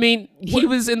 I mean, he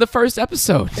was in the first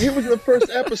episode. He was in the first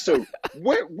episode.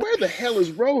 Where the hell is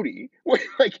Rhodey?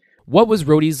 What was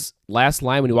Rhodey's last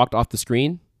line when he walked off the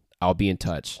screen? I'll be in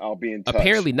touch. I'll be in touch.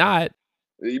 Apparently not.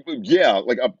 Yeah,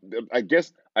 I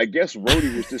guess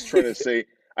Rhodey was just trying to say.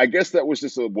 I guess that was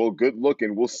just good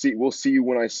looking. We'll see you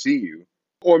when I see you.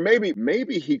 Or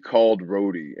maybe he called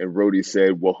Rhodey and Rhodey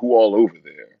said, "Well, who all over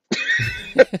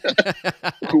there?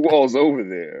 Who all's over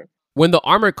there?" When the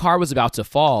armored car was about to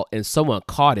fall and someone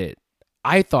caught it,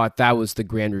 I thought that was the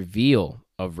grand reveal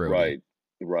of Rhodey.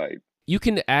 Right. You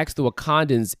can ask the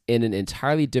Wakandans in an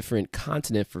entirely different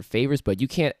continent for favors, but you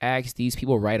can't ask these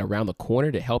people right around the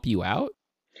corner to help you out.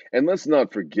 And let's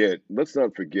not forget,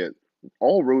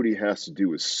 all Rhodey has to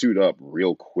do is suit up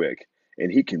real quick,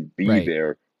 and he can be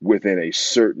there within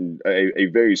a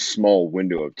very small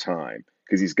window of time,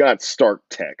 because he's got Stark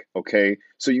tech, okay?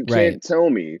 So you can't tell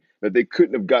me that they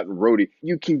couldn't have gotten Rhodey.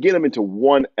 You can get him into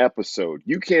one episode.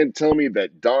 You can't tell me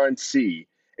that Don C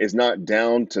is not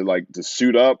down to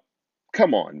suit up.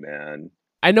 Come on, man.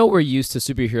 I know we're used to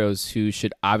superheroes who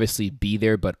should obviously be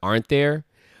there but aren't there,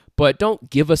 but don't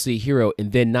give us a hero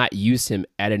and then not use him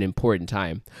at an important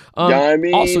time. I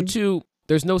mean, also, too,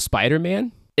 there's no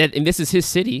Spider-Man. And this is his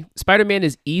city. Spider-Man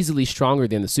is easily stronger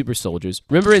than the super soldiers.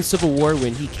 Remember in Civil War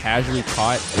when he casually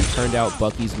caught and turned out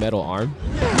Bucky's metal arm?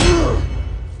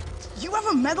 You have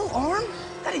a metal arm?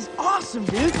 That is awesome,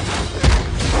 dude.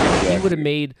 He would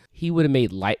have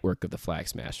made light work of the Flag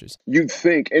Smashers. You'd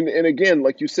think, and again,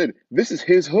 like you said, this is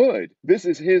his hood.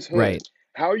 Right.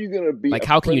 How are you gonna be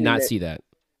how can you not see that?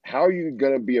 How are you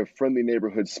gonna be a friendly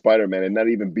neighborhood Spider-Man and not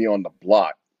even be on the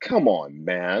block? Come on,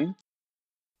 man.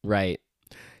 Right.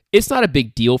 It's not a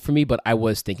big deal for me, but I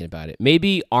was thinking about it.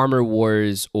 Maybe Armor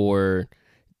Wars or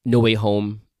No Way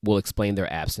Home will explain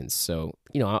their absence. So,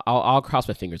 I'll cross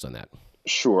my fingers on that.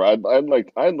 Sure, I'd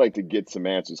like to get some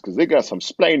answers because they got some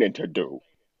splaining to do.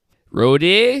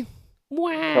 Rhodey?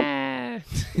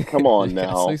 Come on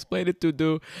now. Explain it to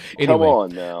do. Anyway, come on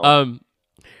now.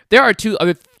 There are two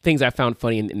other things I found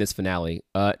funny in this finale.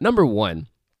 Number one,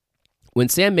 when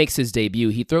Sam makes his debut,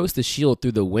 he throws the shield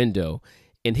through the window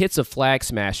and hits a Flag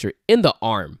Smasher in the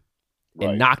arm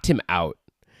and knocked him out.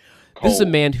 Cold. This is a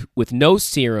man with no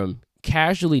serum,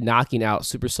 casually knocking out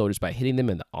super soldiers by hitting them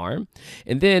in the arm.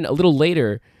 And then a little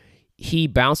later, he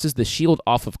bounces the shield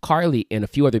off of Carly and a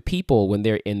few other people when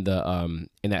they're in the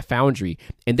in that foundry,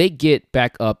 and they get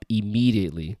back up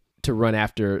immediately to run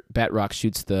after Batroc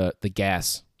shoots the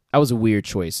gas. That was a weird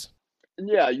choice.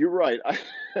 Yeah, you're right.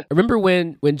 Remember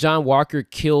when John Walker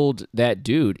killed that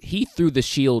dude, he threw the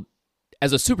shield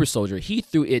as a super soldier. He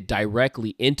threw it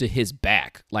directly into his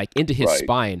back, like into his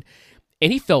spine.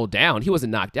 and he fell down. He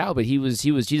wasn't knocked out, but he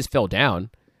just fell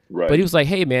down. Right. But he was like,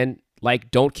 "Hey, man,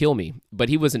 like, don't kill me." But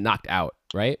he wasn't knocked out,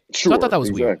 right? Sure. So I thought that was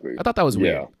exactly. weird. I thought that was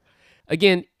weird. Yeah.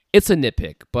 Again, it's a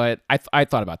nitpick, but I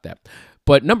thought about that.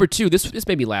 But number two, this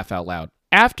made me laugh out loud.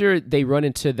 After they run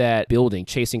into that building,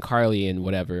 chasing Carly and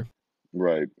whatever,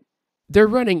 Right. they're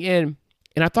running in,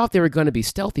 and I thought they were going to be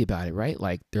stealthy about it, right?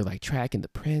 Like they're like tracking the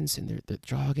prints and they're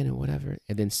jogging and whatever.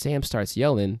 And then Sam starts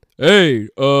yelling, "Hey,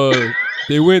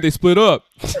 they went, they split up."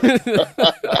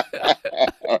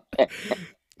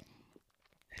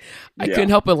 I Yeah. couldn't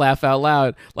help but laugh out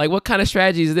loud. Like, what kind of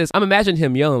strategy is this? I'm imagining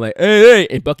him yelling like, "Hey, hey,"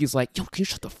 and Bucky's like, "Yo, can you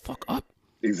shut the fuck up?"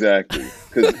 Exactly.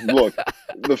 Because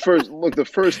the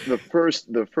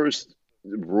first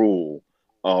rule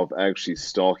of actually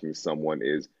stalking someone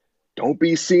is don't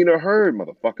be seen or heard,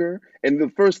 motherfucker. And the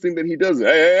first thing that he does is,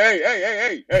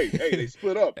 hey, they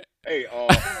split up. Hey,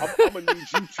 I'm gonna need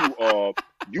you to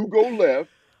you go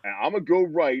left and I'm gonna go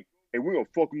right, and we're gonna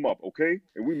fuck them up, okay?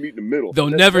 And we meet in the middle.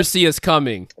 They'll never see us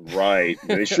coming. Right.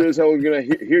 They sure as hell are gonna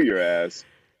hear your ass.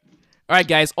 All right,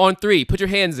 guys, on three, put your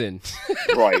hands in.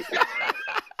 Right.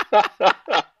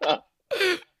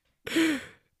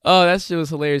 Oh, that shit was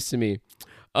hilarious to me.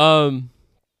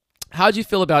 How'd you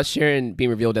feel about Sharon being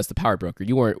revealed as the power broker?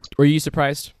 Were you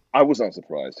surprised? I was not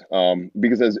surprised,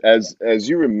 because as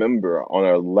you remember on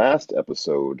our last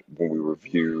episode when we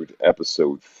reviewed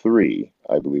episode 3,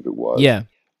 I believe it was. Yeah.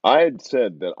 I had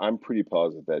said that I'm pretty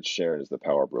positive that Sharon is the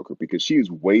power broker because she is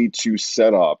way too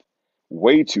set up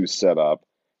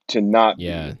to not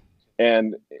Yeah. be.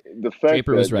 And the fact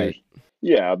Draper was right.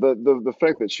 Yeah, the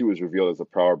fact that she was revealed as a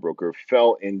power broker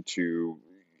fell into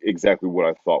exactly what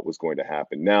I thought was going to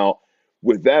happen. Now,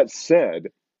 with that said,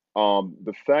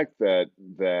 the fact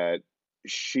that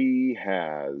she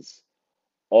has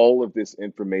all of this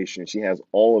information, she has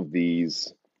all of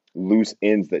these loose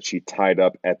ends that she tied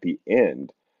up at the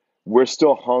end, we're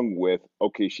still hung with,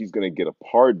 okay, she's going to get a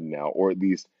pardon now, or at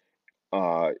least,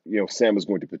 Sam is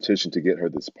going to petition to get her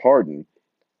this pardon.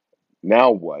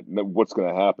 Now what? What's going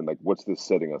to happen? Like, what's this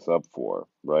setting us up for,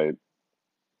 right?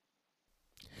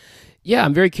 Yeah,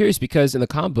 I'm very curious because in the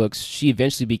comic books, she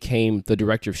eventually became the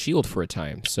director of S.H.I.E.L.D. for a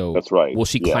time. So That's right. Will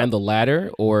she Yeah. climb the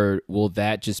ladder, or will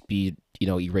that just be,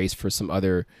 erased for some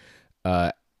other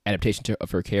adaptation of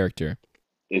her character?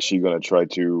 Is she going to try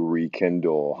to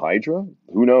rekindle Hydra?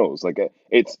 Who knows? Like,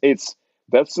 that's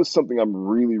just something I'm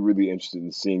really, really interested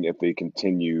in seeing if they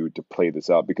continue to play this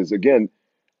out. Because again,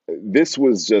 this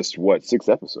was just 6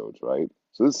 episodes, right?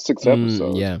 So this is 6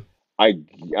 episodes. Yeah.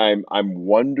 I'm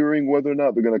wondering whether or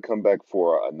not they're going to come back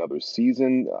for another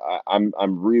season.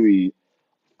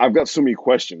 I've got so many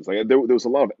questions. Like there was a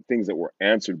lot of things that were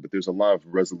answered, but there's a lot of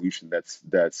resolution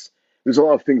there's a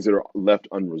lot of things that are left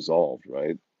unresolved,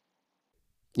 right?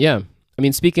 Yeah. I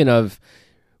mean, speaking of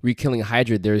rekilling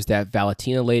Hydra, there's that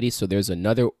Valentina lady. So there's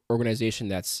another organization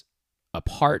that's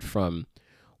apart from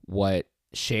what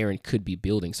Sharon could be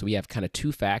building. So we have kind of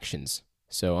two factions.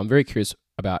 So I'm very curious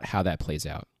about how that plays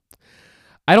out.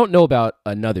 I don't know about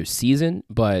another season,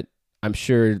 but I'm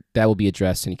sure that will be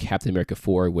addressed in Captain America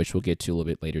 4, which we'll get to a little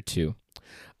bit later too.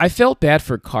 I felt bad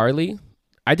for Carly.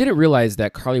 I didn't realize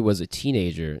that Carly was a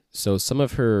teenager, so some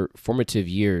of her formative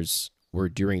years were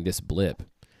during this blip.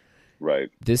 Right.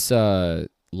 This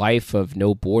life of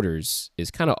no borders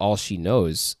is kind of all she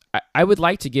knows. I would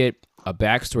like to get a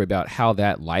backstory about how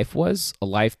that life was, a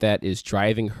life that is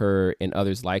driving her and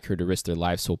others like her to risk their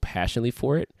lives so passionately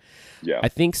for it. Yeah. I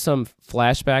think some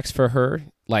flashbacks for her,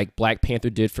 like Black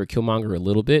Panther did for Killmonger a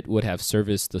little bit, would have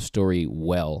serviced the story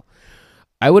well.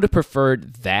 I would have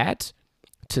preferred that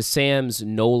to Sam's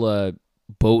NOLA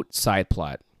boat side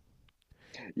plot.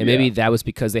 And maybe that was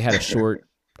because they had a short,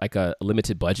 like a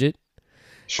limited budget.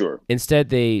 Sure. Instead,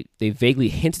 they vaguely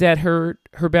hinted at her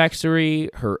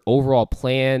backstory, her overall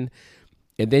plan,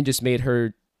 and then just made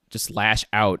her just lash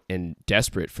out and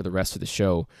desperate for the rest of the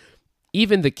show.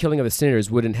 Even the killing of the senators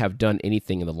wouldn't have done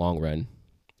anything in the long run.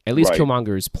 At least Right.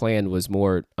 Killmonger's plan was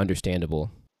more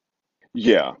understandable.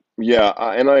 Yeah.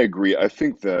 And I agree. I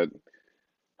think that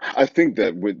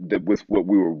with what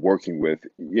we were working with,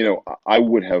 I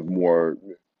would have more.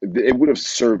 It would have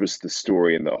serviced the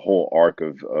story and the whole arc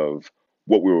of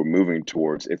what we were moving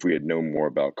towards if we had known more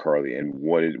about Carly and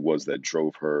what it was that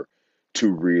drove her to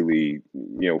really,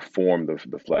 form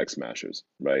the Flag Smashers,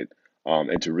 right?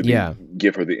 And to really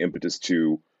give her the impetus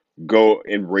to go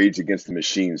and rage against the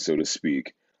machine, so to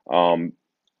speak. I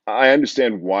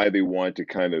understand why they wanted to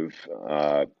kind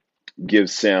of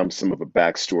give Sam some of a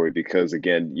backstory because,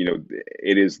 again,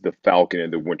 it is the Falcon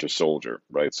and the Winter Soldier,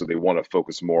 right? So they want to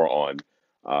focus more on,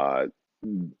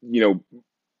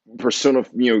 persona,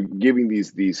 giving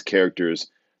these characters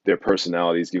their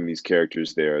personalities, giving these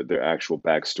characters their actual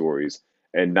backstories,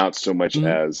 and not so much Mhm.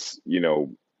 as,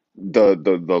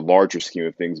 the larger scheme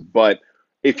of things. But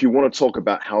if you want to talk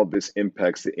about how this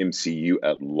impacts the MCU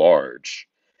at large,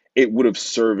 it would have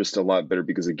serviced a lot better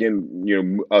because,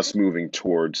 again, us moving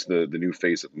towards the new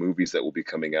phase of movies that will be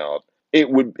coming out, it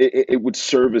would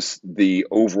service the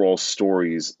overall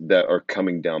stories that are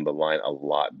coming down the line a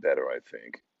lot better, I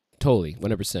think. Totally,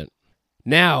 100%.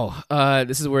 Now,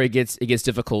 this is where it gets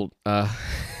difficult. I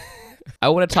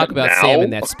want to talk about Sam in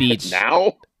Now? that speech.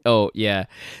 Now? Oh, yeah.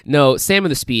 No, Sam in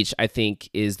the speech, I think,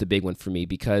 is the big one for me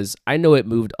because I know it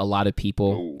moved a lot of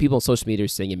people. Ooh. People on social media are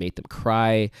saying it made them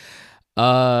cry.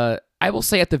 I will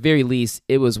say at the very least,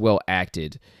 it was well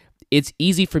acted. It's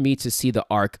easy for me to see the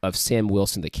arc of Sam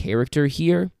Wilson, the character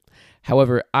here.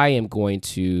 However, I am going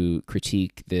to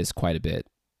critique this quite a bit.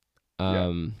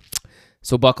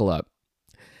 So buckle up.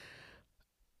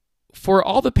 For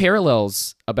all the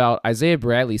parallels about Isaiah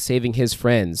Bradley saving his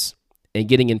friends and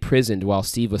getting imprisoned while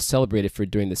Steve was celebrated for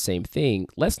doing the same thing,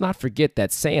 let's not forget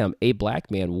that Sam, a black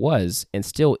man, was and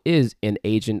still is an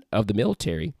agent of the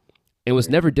military and was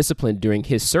never disciplined during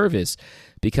his service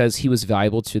because he was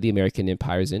valuable to the American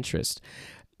empire's interest.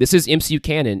 This is MCU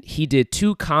canon. He did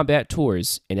 2 combat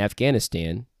tours in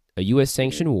Afghanistan, a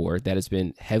U.S.-sanctioned war that has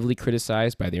been heavily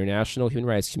criticized by the international human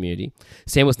rights community.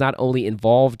 Sam was not only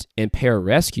involved in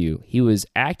pararescue, he was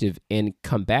active in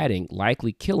combating,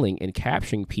 likely killing, and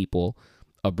capturing people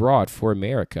abroad for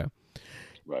America.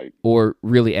 Right. Or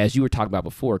really, as you were talking about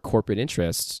before, corporate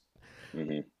interests.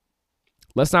 Hmm.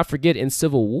 Let's not forget in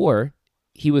Civil War,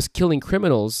 he was killing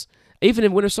criminals. Even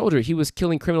in Winter Soldier, he was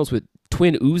killing criminals with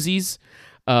twin Uzis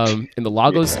in the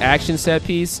Lagos action set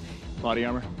piece. Body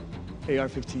armor,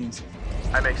 AR-15s.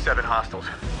 I make 7 hostiles.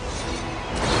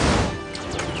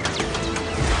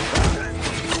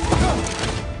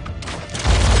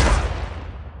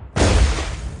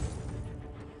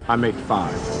 I make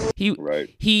 5.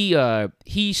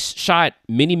 He shot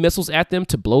many missiles at them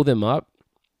to blow them up.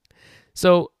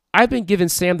 So I've been giving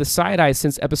Sam the side eye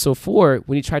since episode 4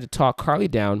 when he tried to talk Carly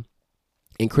down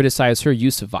and criticize her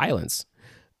use of violence.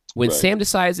 When Right. Sam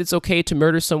decides it's okay to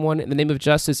murder someone in the name of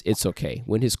justice, it's okay.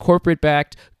 When his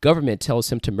corporate-backed government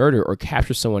tells him to murder or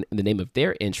capture someone in the name of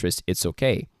their interest, it's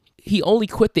okay. He only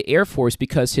quit the Air Force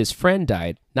because his friend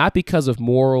died, not because of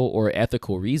moral or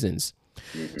ethical reasons.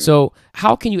 So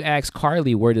how can you ask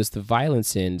Carly where does the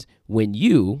violence end when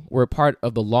you were a part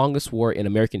of the longest war in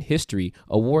American history,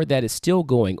 a war that is still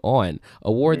going on,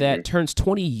 a war that turns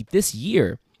 20 this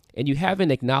year, and you haven't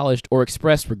acknowledged or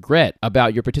expressed regret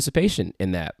about your participation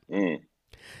in that?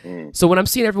 So when I'm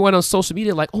seeing everyone on social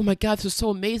media like, oh my God, this is so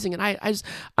amazing, and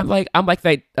I'm like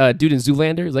that dude in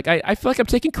Zoolander, like I feel like I'm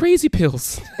taking crazy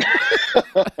pills.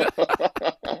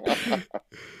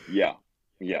 Yeah.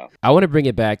 I want to bring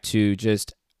it back to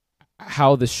just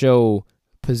how the show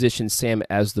positions Sam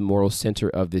as the moral center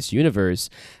of this universe,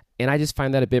 and I just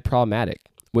find that a bit problematic.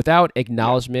 Without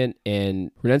acknowledgement and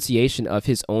renunciation of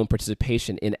his own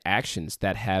participation in actions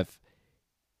that have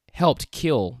helped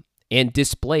kill and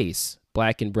displace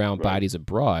black and brown bodies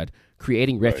abroad,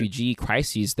 creating refugee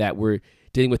crises that we're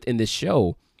dealing with in this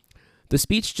show, the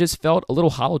speech just felt a little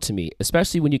hollow to me,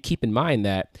 especially when you keep in mind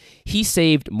that he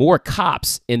saved more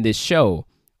cops in this show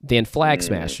than Flag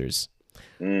Smashers.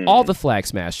 All the Flag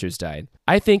Smashers died.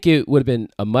 I think it would have been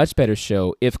a much better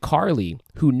show if Carly,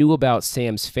 who knew about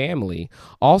Sam's family,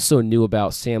 also knew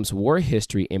about Sam's war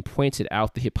history and pointed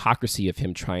out the hypocrisy of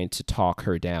him trying to talk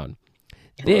her down.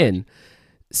 Then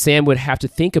Sam would have to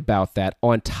think about that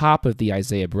on top of the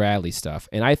Isaiah Bradley stuff,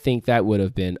 and I think that would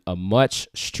have been a much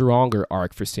stronger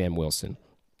arc for Sam Wilson.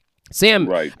 Sam,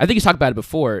 Right. I think you talked about it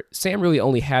before, Sam really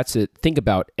only had to think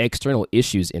about external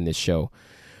issues in this show,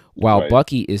 while Right.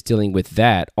 Bucky is dealing with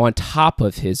that on top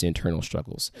of his internal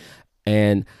struggles.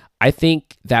 And I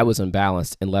think that was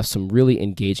unbalanced and left some really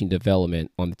engaging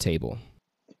development on the table.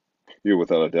 Yeah,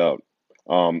 without a doubt.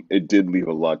 It did leave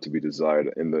a lot to be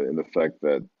desired in the fact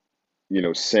that,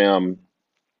 Sam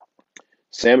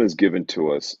is given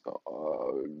to us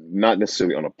not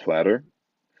necessarily on a platter,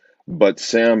 but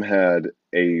Sam had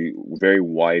a very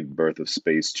wide berth of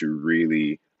space to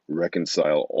really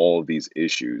reconcile all of these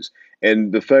issues.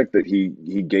 And the fact that he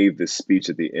gave this speech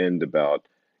at the end about,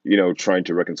 trying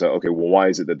to reconcile, okay, well, why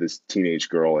is it that this teenage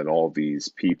girl and all these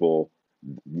people,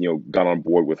 got on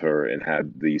board with her and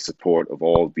had the support of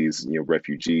all of these,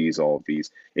 refugees, all of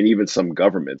these, and even some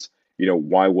governments,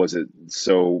 why was it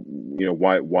so,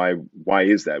 why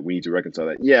is that? We need to reconcile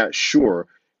that. Yeah, sure.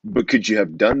 But could you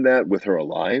have done that with her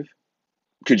alive?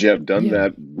 Could you have done Yeah.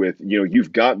 that with,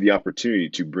 you've got the opportunity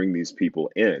to bring these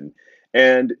people in,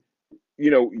 and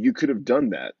you could have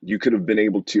done that. You could have been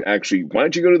able to actually, why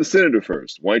don't you go to the senator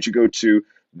first? Why don't you go to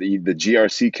the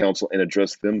GRC council and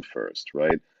address them first,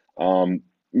 right?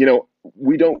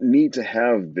 We don't need to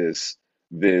have this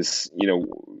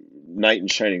knight in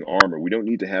shining armor. We don't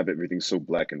need to have everything so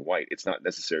black and white. It's not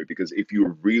necessary, because if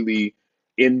you're really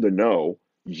in the know,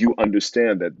 you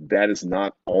understand that that is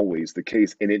not always the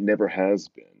case, and it never has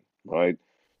been, right?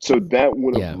 So that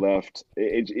would have left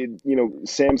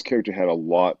Sam's character had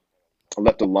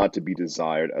left a lot to be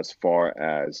desired as far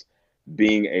as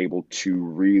being able to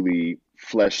really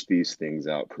flesh these things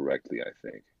out correctly, I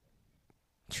think.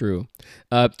 True.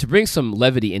 To bring some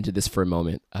levity into this for a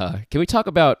moment, can we talk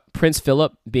about Prince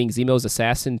Philip being Zemo's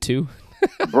assassin too?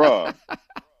 Bruh.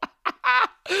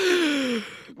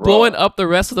 Blowing up the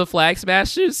rest of the Flag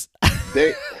Smashers?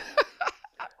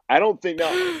 I don't think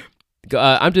now.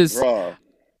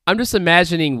 I'm just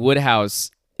imagining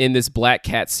Woodhouse in this black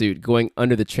cat suit going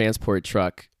under the transport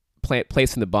truck,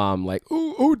 placing the bomb, like,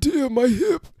 oh dear, my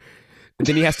hip. And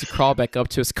then he has to crawl back up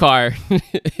to his car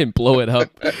and blow it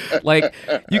up. Like,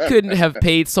 you couldn't have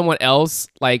paid someone else,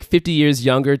 like 50 years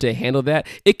younger, to handle that.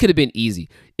 It could have been easy.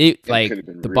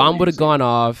 The bomb would have gone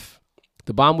off.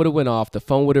 The bomb would have went off. The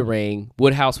phone would have rang.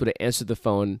 Woodhouse would have answered the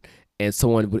phone, and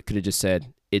someone could have just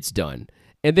said, "It's done."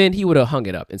 And then he would have hung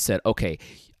it up and said, "Okay,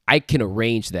 I can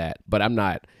arrange that, but I'm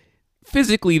not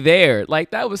physically there." Like,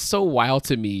 that was so wild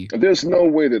to me. There's no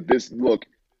way that look.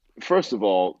 First of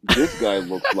all, this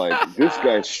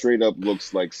guy straight up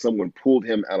looks like someone pulled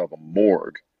him out of a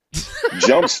morgue,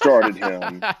 jump started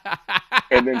him,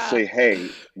 and then say, "Hey,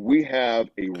 we have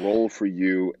a role for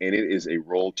you, and it is a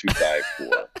role to die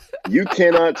for." You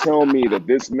cannot tell me that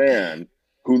this man,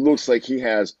 who looks like he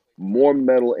has more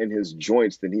metal in his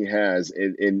joints than he has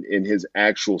in his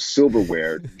actual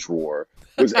silverware drawer,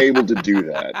 was able to do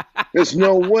that. There's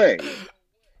no way.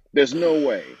 There's no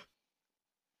way.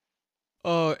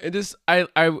 And just I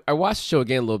watched the show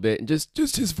again a little bit, and just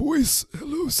his voice.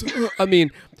 "Hello, sir." I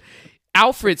mean,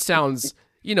 Alfred sounds,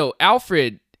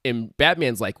 Alfred in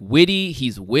Batman's like witty.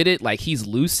 He's witted, like he's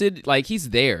lucid, like he's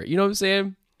there. You know what I'm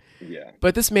saying? Yeah.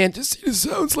 But this man just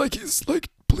sounds like he's like,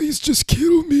 "Please just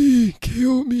kill me.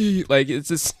 Like, it's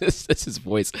just it's his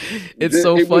voice. It's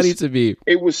so funny to me.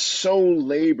 It was so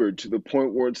labored to the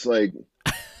point where it's like,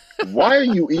 why are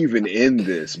you even in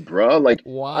this, bruh? Like,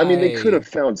 why? I mean, they could have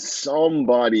found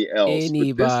somebody else.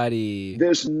 Anybody.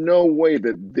 There's no way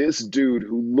that this dude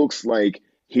who looks like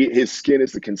his skin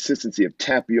is the consistency of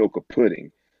tapioca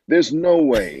pudding. There's no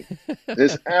way.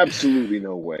 There's absolutely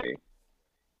no way.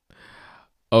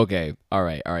 Okay. All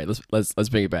right. Let's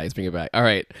bring it back. All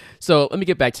right. So let me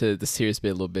get back to the serious bit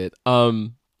a little bit.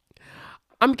 I'm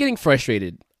getting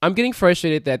frustrated.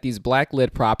 That these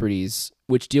black-led properties,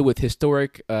 which deal with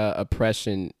historic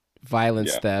oppression,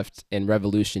 violence, theft, and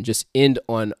revolution, just end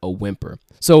on a whimper.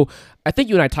 So I think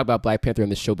you and I talked about Black Panther on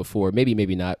the show before.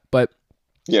 Maybe not. But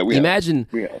yeah, imagine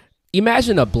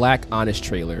a Black Honest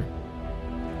trailer.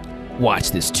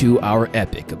 Watch this 2-hour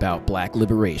epic about Black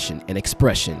liberation and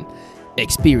expression.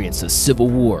 Experience a civil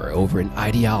war over an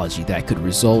ideology that could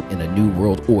result in a new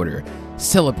world order.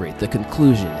 Celebrate the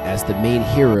conclusion as the main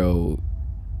hero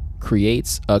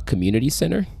creates a community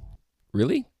center.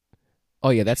 Really?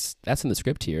 Oh yeah, that's in the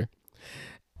script here.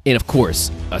 And of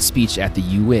course, a speech at the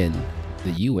UN.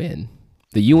 The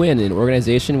UN, an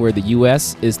organization where the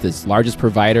US is the largest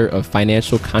provider of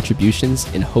financial contributions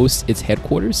and hosts its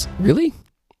headquarters. Really?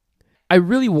 I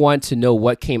really want to know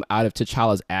what came out of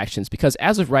T'Challa's actions, because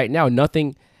as of right now,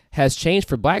 nothing has changed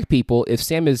for Black people if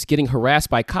Sam is getting harassed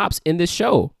by cops in this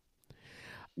show.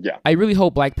 Yeah. I really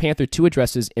hope Black Panther 2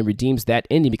 addresses and redeems that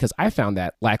ending, because I found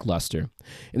that lackluster.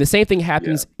 And the same thing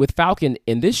happens with Falcon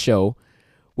in this show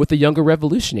with the younger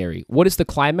revolutionary. What is the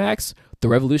climax? The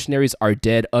revolutionaries are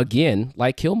dead again,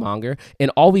 like Killmonger,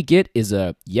 and all we get is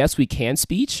a "yes, we can"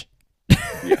 speech.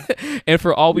 Yeah. And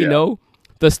for all we know,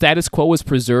 the status quo was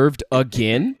preserved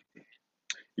again.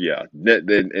 Yeah,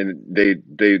 and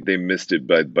they missed it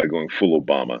by going full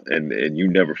Obama, and you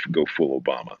never go full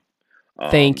Obama.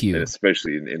 Thank you. And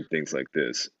especially in things like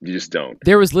this, you just don't.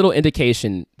 There was little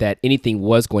indication that anything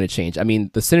was going to change. I mean,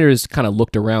 the senators kind of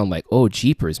looked around like, "Oh,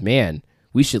 jeepers, man,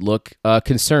 we should look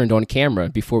concerned on camera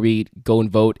before we go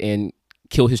and vote and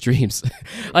kill his dreams."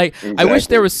 Like, exactly. I wish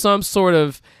there was some sort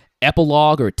of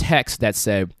epilogue or text that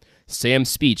said, "Sam's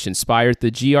speech inspired the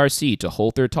GRC to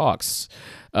hold their talks,"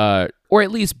 or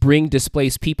at least bring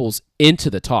displaced peoples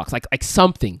into the talks, like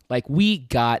something. Like, we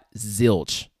got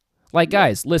zilch. Like,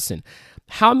 guys, listen,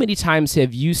 how many times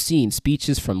have you seen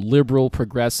speeches from liberal,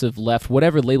 progressive, left,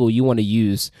 whatever label you want to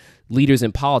use, leaders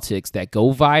in politics that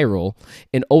go viral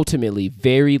and ultimately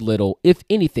very little, if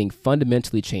anything,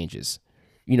 fundamentally changes?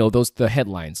 the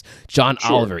headlines. John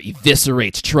Oliver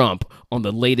eviscerates Trump on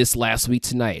the latest Last Week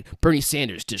Tonight. Bernie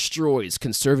Sanders destroys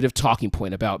conservative talking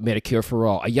point about Medicare for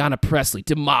all. Ayanna Pressley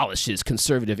demolishes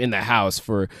conservative in the House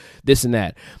for this and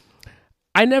that.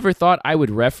 I never thought I would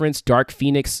reference Dark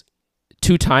Phoenix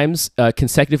 2 times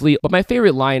consecutively, but my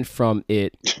favorite line from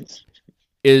it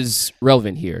is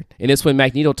relevant here. And it's when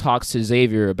Magneto talks to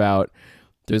Xavier about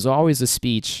there's always a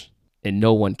speech and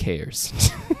no one cares.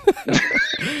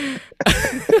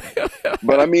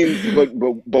 But I mean,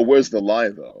 but where's the lie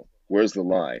though? Where's the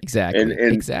lie? Exactly.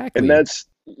 Exactly. And that's,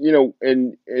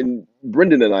 and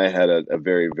Brendan and I had a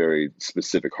very, very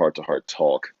specific heart-to-heart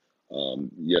talk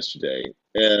yesterday.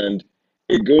 And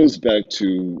it goes back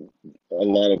to a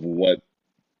lot of what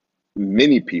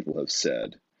many people have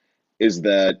said, is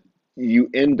that you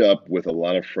end up with a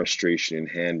lot of frustration and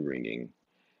hand-wringing,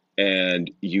 and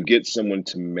you get someone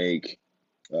to make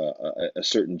a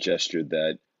certain gesture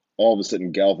that all of a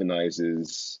sudden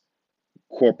galvanizes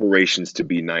corporations to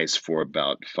be nice for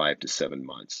about 5 to 7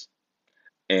 months.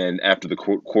 And after the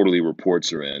quarterly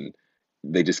reports are in,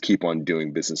 they just keep on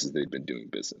doing business as they've been doing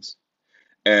business.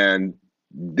 And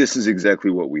this is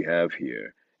exactly what we have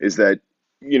here, is that,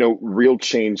 real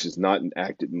change is not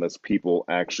enacted unless people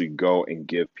actually go and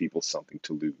give people something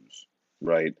to lose,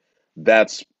 right?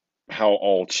 That's how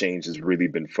all change has really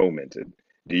been fomented.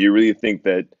 Do you really think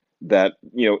that,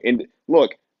 and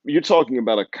look, you're talking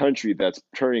about a country that's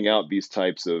turning out these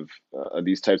types of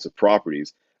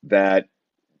properties that,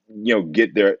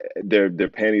 get their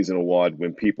panties in a wad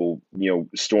when people,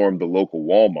 storm the local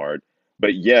Walmart,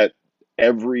 but yet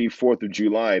every 4th of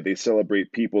July they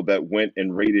celebrate people that went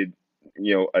and raided,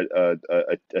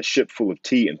 a ship full of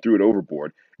tea and threw it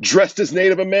overboard, dressed as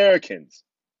Native Americans,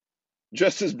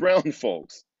 dressed as brown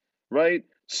folks, right?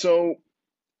 So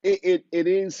it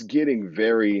is getting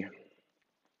very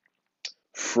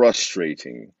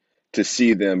frustrating to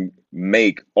see them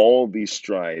make all these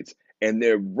strides, and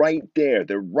they're right there. And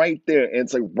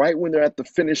it's like right when they're at the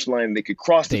finish line, they could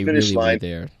cross the finish line.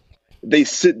 There. They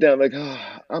sit down like,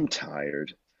 I'm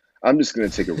tired. I'm just going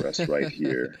to take a rest right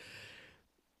here.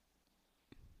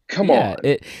 Come on.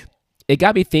 It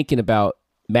got me thinking about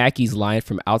Mackey's line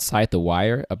from Outside the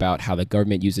Wire about how the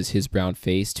government uses his brown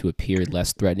face to appear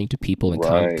less threatening to people in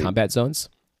combat zones.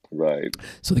 Right.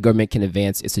 So the government can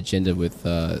advance its agenda with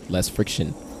less friction.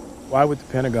 Why would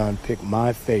the Pentagon pick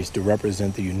my face to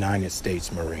represent the United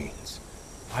States Marines?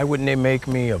 Why wouldn't they make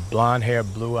me a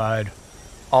blonde-haired, blue-eyed,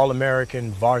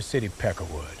 all-American varsity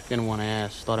Peckerwood? Didn't want to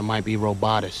ask. Thought it might be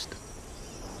robotist.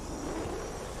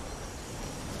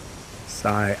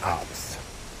 PsyOps.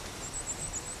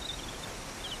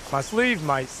 My sleeve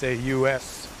might say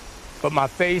U.S., but my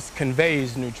face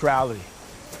conveys neutrality.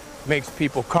 Makes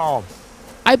people calm.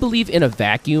 I believe in a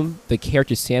vacuum, the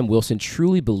character Sam Wilson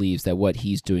truly believes that what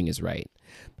he's doing is right.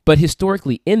 But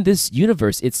historically, in this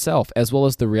universe itself, as well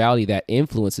as the reality that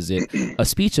influences it, a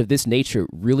speech of this nature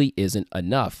really isn't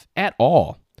enough at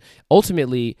all.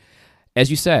 Ultimately, as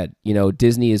you said,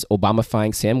 Disney is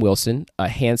Obamifying Sam Wilson, a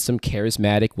handsome,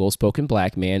 charismatic, well-spoken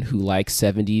black man who likes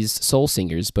 70s soul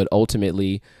singers, but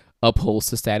ultimately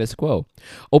upholds the status quo.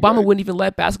 Obama wouldn't even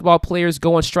let basketball players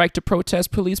go on strike to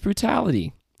protest police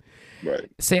brutality.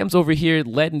 Right. Sam's over here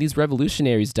letting these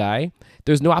revolutionaries die.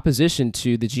 There's no opposition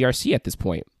to the GRC at this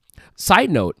point.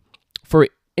 Side note, for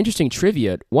interesting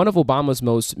trivia, one of Obama's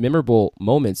most memorable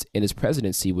moments in his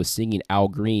presidency was singing Al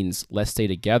Green's Let's Stay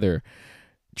Together.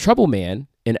 Trouble Man,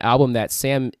 an album that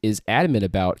Sam is adamant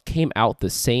about, came out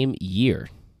the same year,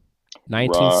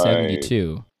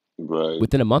 1972,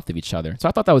 within a month of each other. So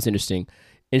I thought that was interesting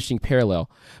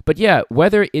parallel. But yeah,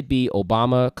 whether it be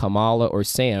Obama, Kamala, or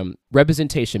Sam,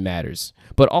 representation matters.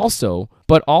 But also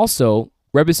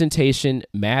representation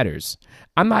matters.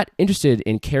 I'm not interested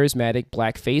in charismatic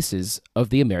black faces of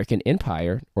the American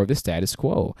empire or the status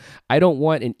quo. I don't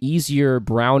want an easier,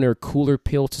 browner, cooler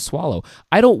pill to swallow.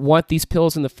 I don't want these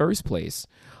pills in the first place.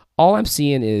 All I'm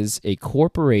seeing is a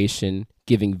corporation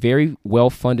giving very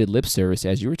well-funded lip service,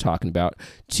 as you were talking about,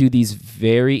 to these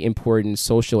very important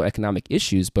social economic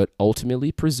issues, but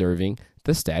ultimately preserving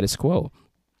the status quo.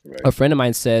 Right. A friend of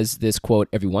mine says this quote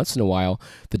every once in a while: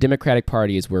 the Democratic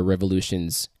Party is where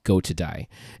revolutions go to die.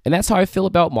 And that's how I feel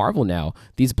about Marvel now.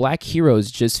 These black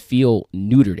heroes just feel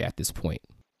neutered at this point.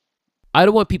 I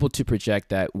don't want people to project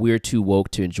that we're too woke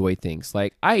to enjoy things.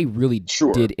 Like, I really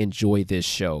did enjoy this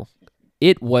show.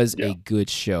 It was a good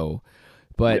show.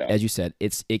 But as you said,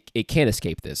 it can't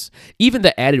escape this. Even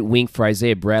the added wink for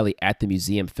Isaiah Bradley at the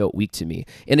museum felt weak to me.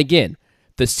 And again,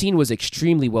 the scene was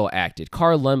extremely well acted.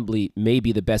 Carl Lumbly may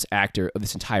be the best actor of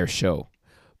this entire show.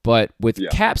 But with Yeah.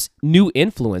 Cap's new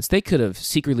influence, they could have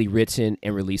secretly written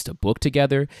and released a book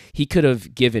together. He could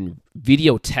have given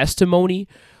video testimony.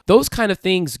 Those kind of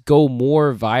things go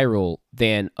more viral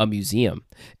than a museum.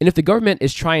 And if the government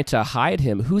is trying to hide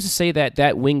him, who's to say that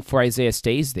that wing for Isaiah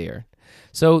stays there?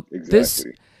 So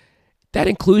Exactly. that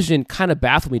inclusion kind of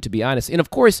baffled me, to be honest. And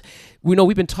of course, we know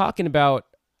we've been talking about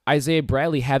Isaiah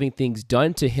Bradley having things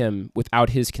done to him without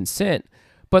his consent,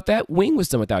 but that wing was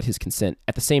done without his consent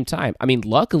at the same time. I mean,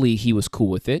 luckily he was cool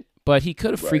with it, but he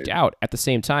could have freaked Right. out at the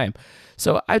same time.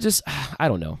 So I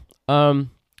don't know.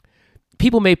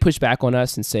 People may push back on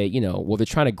us and say, well, they're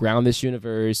trying to ground this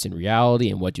universe in reality,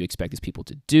 and what do you expect these people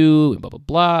to do, and blah, blah,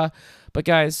 blah. But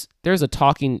guys, there's a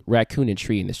talking raccoon and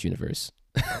tree in this universe.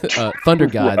 Thunder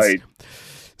gods, Right.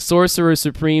 sorcerers,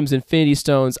 supremes, infinity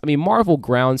stones. I mean, Marvel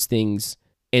grounds things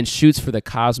and shoots for the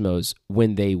cosmos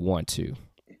when they want to.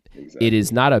 Exactly. It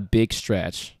is not a big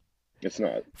stretch It's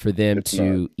not. for them It's to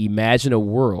not. imagine a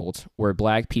world where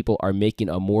black people are making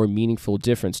a more meaningful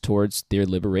difference towards their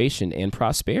liberation and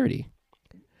prosperity.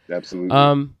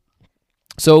 Absolutely.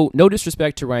 So no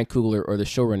disrespect to Ryan Coogler or the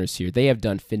showrunners here. They have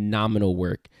done phenomenal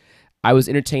work. I was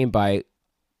entertained by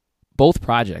both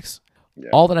projects. Yeah.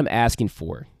 All that I'm asking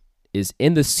for is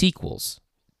in the sequels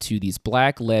to these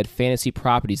black-led fantasy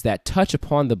properties that touch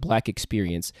upon the black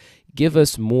experience, give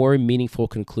us more meaningful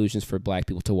conclusions for black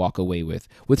people to walk away with.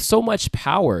 With so much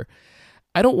power,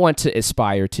 I don't want to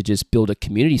aspire to just build a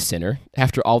community center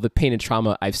after all the pain and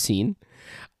trauma I've seen.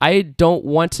 I don't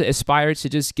want to aspire to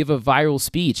just give a viral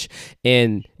speech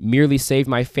and merely save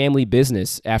my family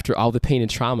business after all the pain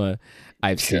and trauma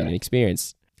I've seen and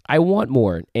experienced. I want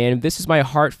more, and this is my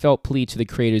heartfelt plea to the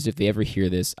creators if they ever hear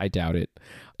this. I doubt it.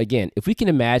 Again, if we can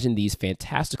imagine these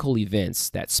fantastical events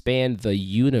that span the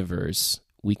universe,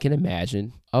 we can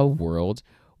imagine a world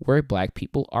where black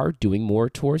people are doing more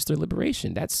towards their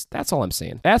liberation. That's all I'm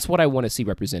saying. That's what I want to see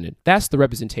represented. That's the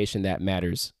representation that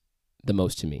matters the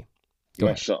most to me. Go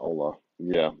ahead. MashaAllah.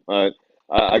 Yeah,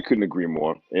 I couldn't agree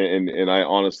more. And I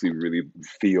honestly really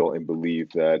feel and believe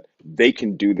that they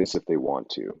can do this if they want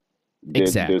to.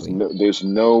 Exactly. There's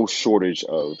no shortage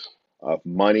of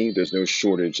money. There's no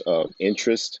shortage of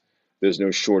interest. There's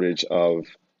no shortage of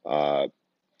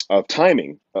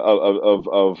timing of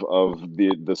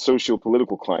the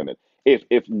socio-political climate.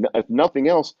 If nothing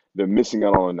else, they're missing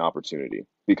out on an opportunity,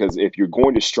 because if you're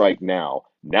going to strike now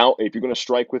if you're going to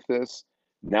strike with this,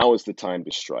 now is the time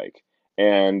to strike.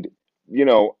 And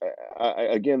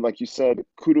again, like you said,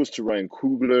 kudos to Ryan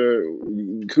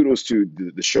Coogler, kudos to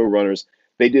the showrunners.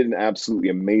 They did an absolutely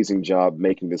amazing job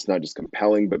making this not just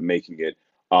compelling, but making it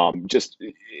just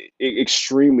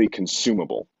extremely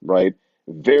consumable, right?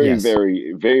 Very, Yes.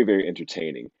 very, very, very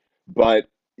entertaining. But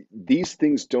these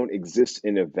things don't exist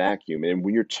in a vacuum. And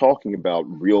when you're talking about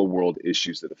real world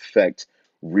issues that affect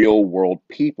real world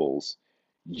peoples,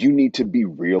 you need to be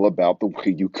real about the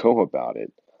way you go about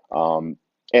it.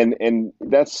 And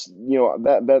that's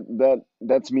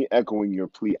that's me echoing your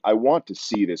plea. I want to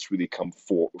see this really come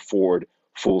forward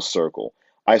full circle.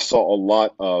 I saw a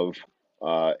lot of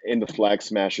in the Flag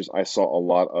Smashers. I saw a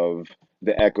lot of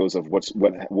the echoes of what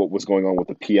was going on with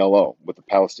the PLO, with the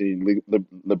Palestinian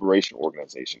Liberation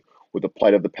Organization, with the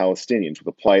plight of the Palestinians, with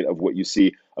the plight of what you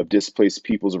see of displaced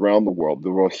peoples around the world, the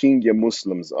Rohingya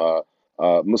Muslims,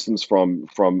 Muslims from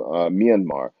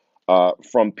Myanmar,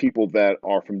 from people that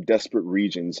are from desperate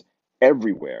regions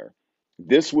everywhere.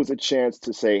 This was a chance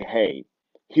to say, hey,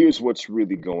 here's what's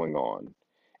really going on,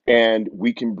 and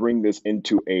we can bring this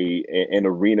into an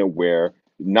arena where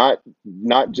not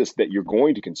just that you're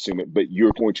going to consume it, but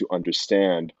you're going to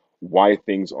understand why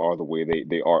things are the way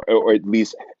they are, or at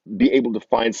least be able to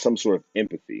find some sort of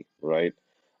empathy, right?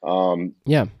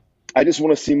 Yeah. I just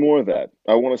want to see more of that.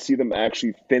 I want to see them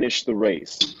actually finish the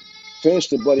race, finish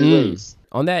the bloody race.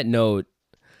 On that note,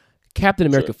 Captain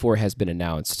America 4 has been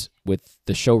announced with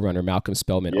the showrunner Malcolm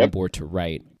Spellman on board to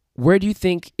write. Where do you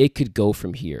think it could go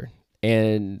from here?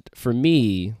 And for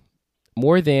me,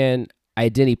 more than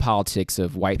identity politics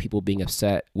of white people being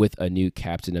upset with a new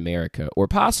Captain America, or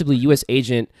possibly U.S.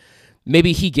 agent,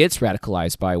 maybe he gets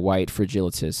radicalized by white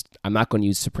fragilitists. I'm not going to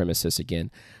use supremacist again.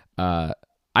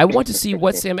 I want to see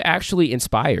what Sam actually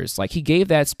inspires. Like, he gave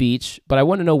that speech, but I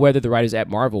want to know whether the writers at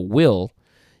Marvel will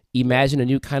imagine a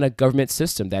new kind of government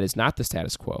system that is not the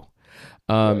status quo.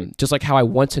 Just like how I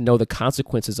want to know the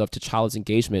consequences of T'Challa's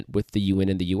engagement with the UN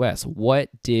and the US. What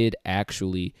did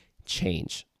actually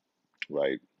change?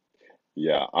 Right.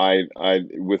 Yeah. I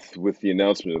with the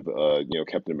announcement of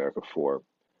Captain America 4,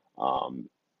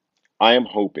 I am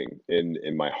hoping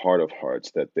in my heart of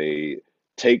hearts that they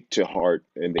take to heart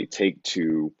and they take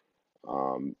to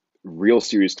real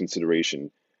serious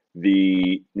consideration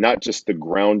the not just the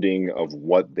grounding of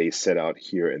what they set out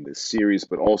here in this series,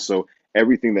 but also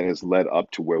everything that has led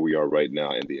up to where we are right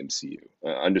now in the MCU.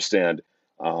 Understand,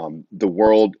 the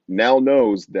world now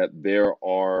knows that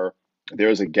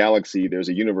there's a galaxy, there's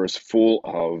a universe full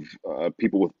of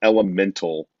people with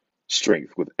elemental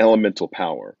strength, with elemental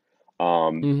power,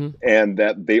 Hmm. and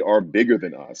that they are bigger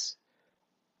than us.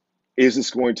 Is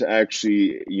this going to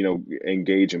actually,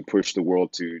 engage and push the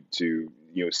world to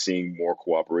seeing more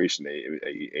cooperation,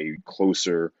 a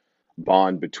closer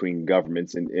bond between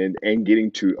governments, and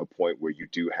getting to a point where you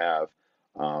do have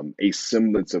a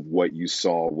semblance of what you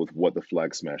saw with what the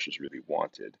Flag Smashers really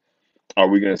wanted? Are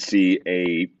we going to see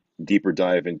a deeper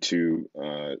dive into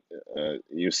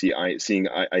seeing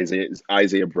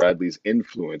Isaiah Bradley's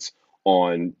influence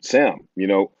on Sam?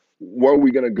 Where are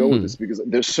we going to go with Hmm. this? Because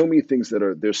there's so many things that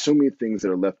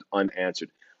are left unanswered.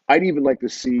 I'd even like to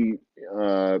see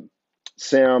uh,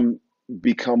 Sam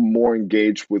become more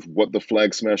engaged with what the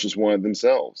Flag Smashers wanted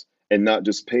themselves, and not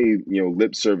just pay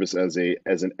lip service as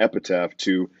an epitaph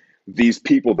to these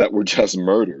people that were just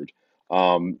murdered.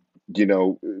 Um, you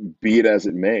know, be it as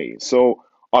it may. So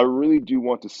I really do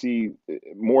want to see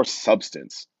more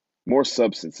substance,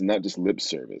 and not just lip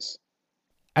service.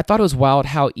 I thought it was wild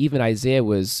how even Isaiah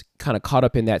was kind of caught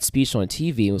up in that speech on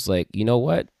TV and was like, you know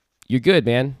what? You're good,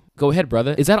 man. Go ahead,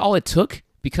 brother. Is that all it took?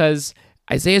 Because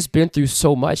Isaiah's been through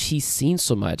so much, he's seen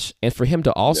so much. And for him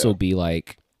to also Yeah, be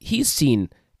like, he's seen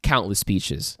countless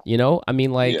speeches, you know? I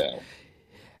mean, like, yeah.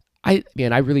 I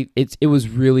really, it was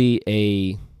really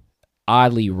a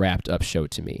oddly wrapped up show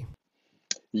to me.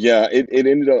 Yeah, it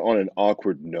ended up on an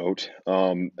awkward note,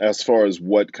 as far as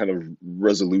what kind of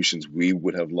resolutions we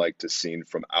would have liked to seen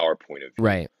from our point of view.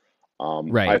 Right, I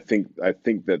right. think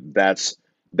that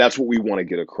that's what we want to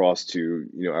get across to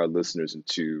our listeners, and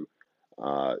to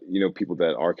people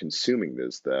that are consuming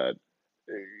this, that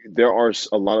there are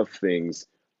a lot of things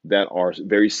that are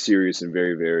very serious and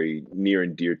very, very near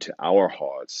and dear to our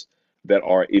hearts, that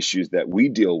are issues that we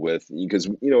deal with, because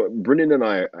Brendan and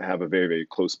I have a very, very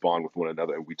close bond with one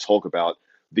another, and we talk about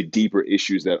the deeper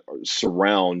issues that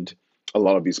surround a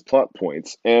lot of these plot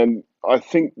points. And I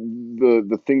think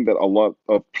the thing that a lot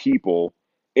of people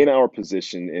in our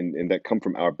position, and that come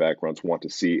from our backgrounds, want to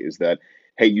see is that,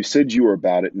 hey, you said you were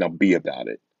about it, now be about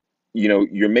it.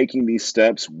 You're making these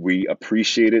steps. We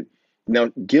appreciate it.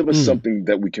 Now, give us Mm. something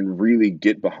that we can really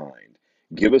get behind.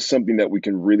 Give us something that we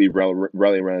can really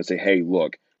rally around and say, hey,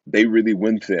 look, they really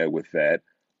went there with that.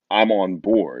 I'm on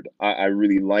board. I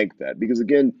really like that. Because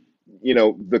again,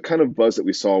 the kind of buzz that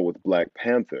we saw with Black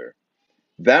Panther,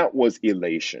 that was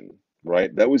elation,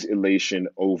 right? That was elation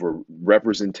over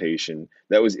representation.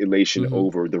 That was elation Hmm.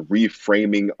 over the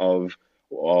reframing of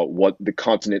what the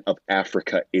continent of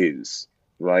Africa is,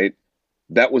 right?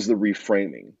 That was the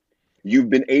reframing. You've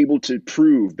been able to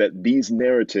prove that these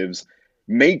narratives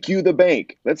make you the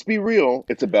bank. Let's be real,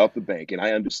 it's about the bank, and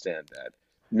I understand that.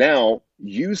 Now,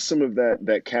 use some of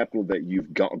that capital that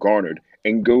you've garnered,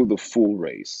 and go the full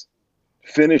race.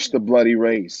 Finish the bloody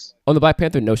race. On the Black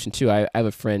Panther notion too, I have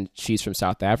a friend. She's from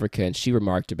South Africa, and she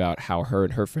remarked about how her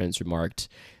and her friends remarked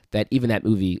that even that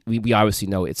movie, we obviously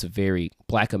know it's a very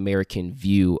Black American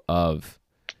view of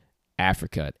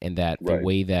Africa, and that the Right.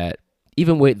 way that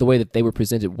the way that they were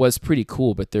presented was pretty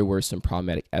cool, but there were some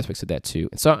problematic aspects of that too.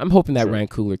 And so I'm hoping that Sure. Ryan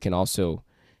Coogler can also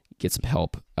get some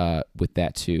help with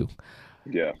that too.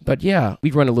 Yeah. But yeah,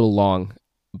 we've run a little long,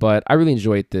 but I really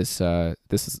enjoyed this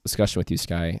discussion with you,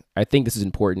 Sky. I think this is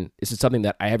important. This is something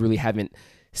that I really haven't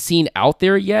seen out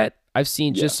there yet. I've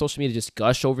seen Yeah. just social media just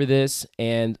gush over this,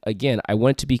 and again, I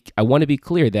want to be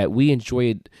clear that we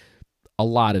enjoyed a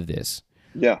lot of this,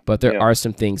 Yeah. but there Yeah. are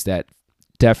some things that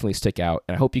definitely stick out,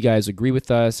 and I hope you guys agree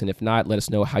with us. And if not, let us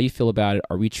know how you feel about it.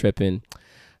 Are we tripping?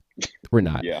 We're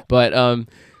not, Yeah. but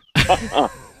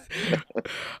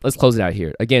let's close it out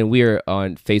here. Again, we're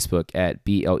on Facebook at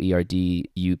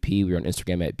BLERDUP. We're on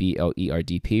Instagram at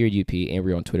BLERD_UP, and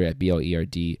we're on Twitter at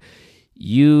BLERD.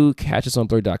 You catch us on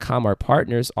blur.com, our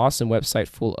partners. Awesome website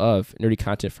full of nerdy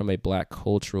content from a Black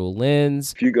cultural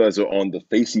lens. If you guys are on the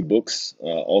Facey Books,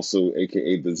 also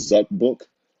aka the Zuck Book,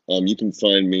 you can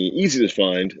find me easy to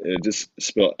find. Just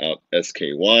spell out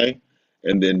SKY,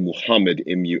 and then Muhammad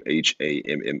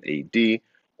MUHAMMAD.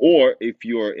 Or if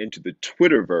you are into the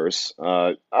Twitterverse,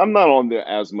 I'm not on there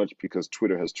as much because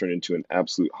Twitter has turned into an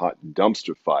absolute hot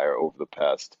dumpster fire over the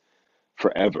past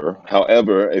forever.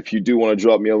 However, if you do want to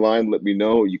drop me a line, let me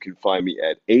know. You can find me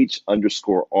at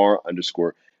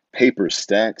H_R_paper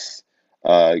stacks.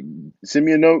 Uh, Send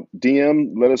me a note,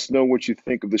 DM. Let us know what you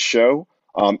think of the show.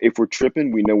 If we're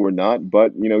tripping, we know we're not,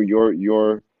 but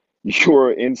your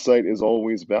insight is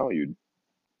always valued.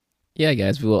 Yeah,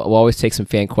 guys, we'll always take some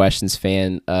fan questions,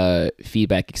 fan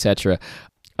feedback, etc.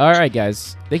 All right,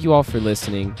 guys, thank you all for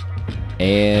listening,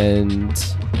 and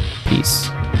peace.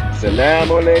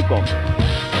 Assalamu alaikum.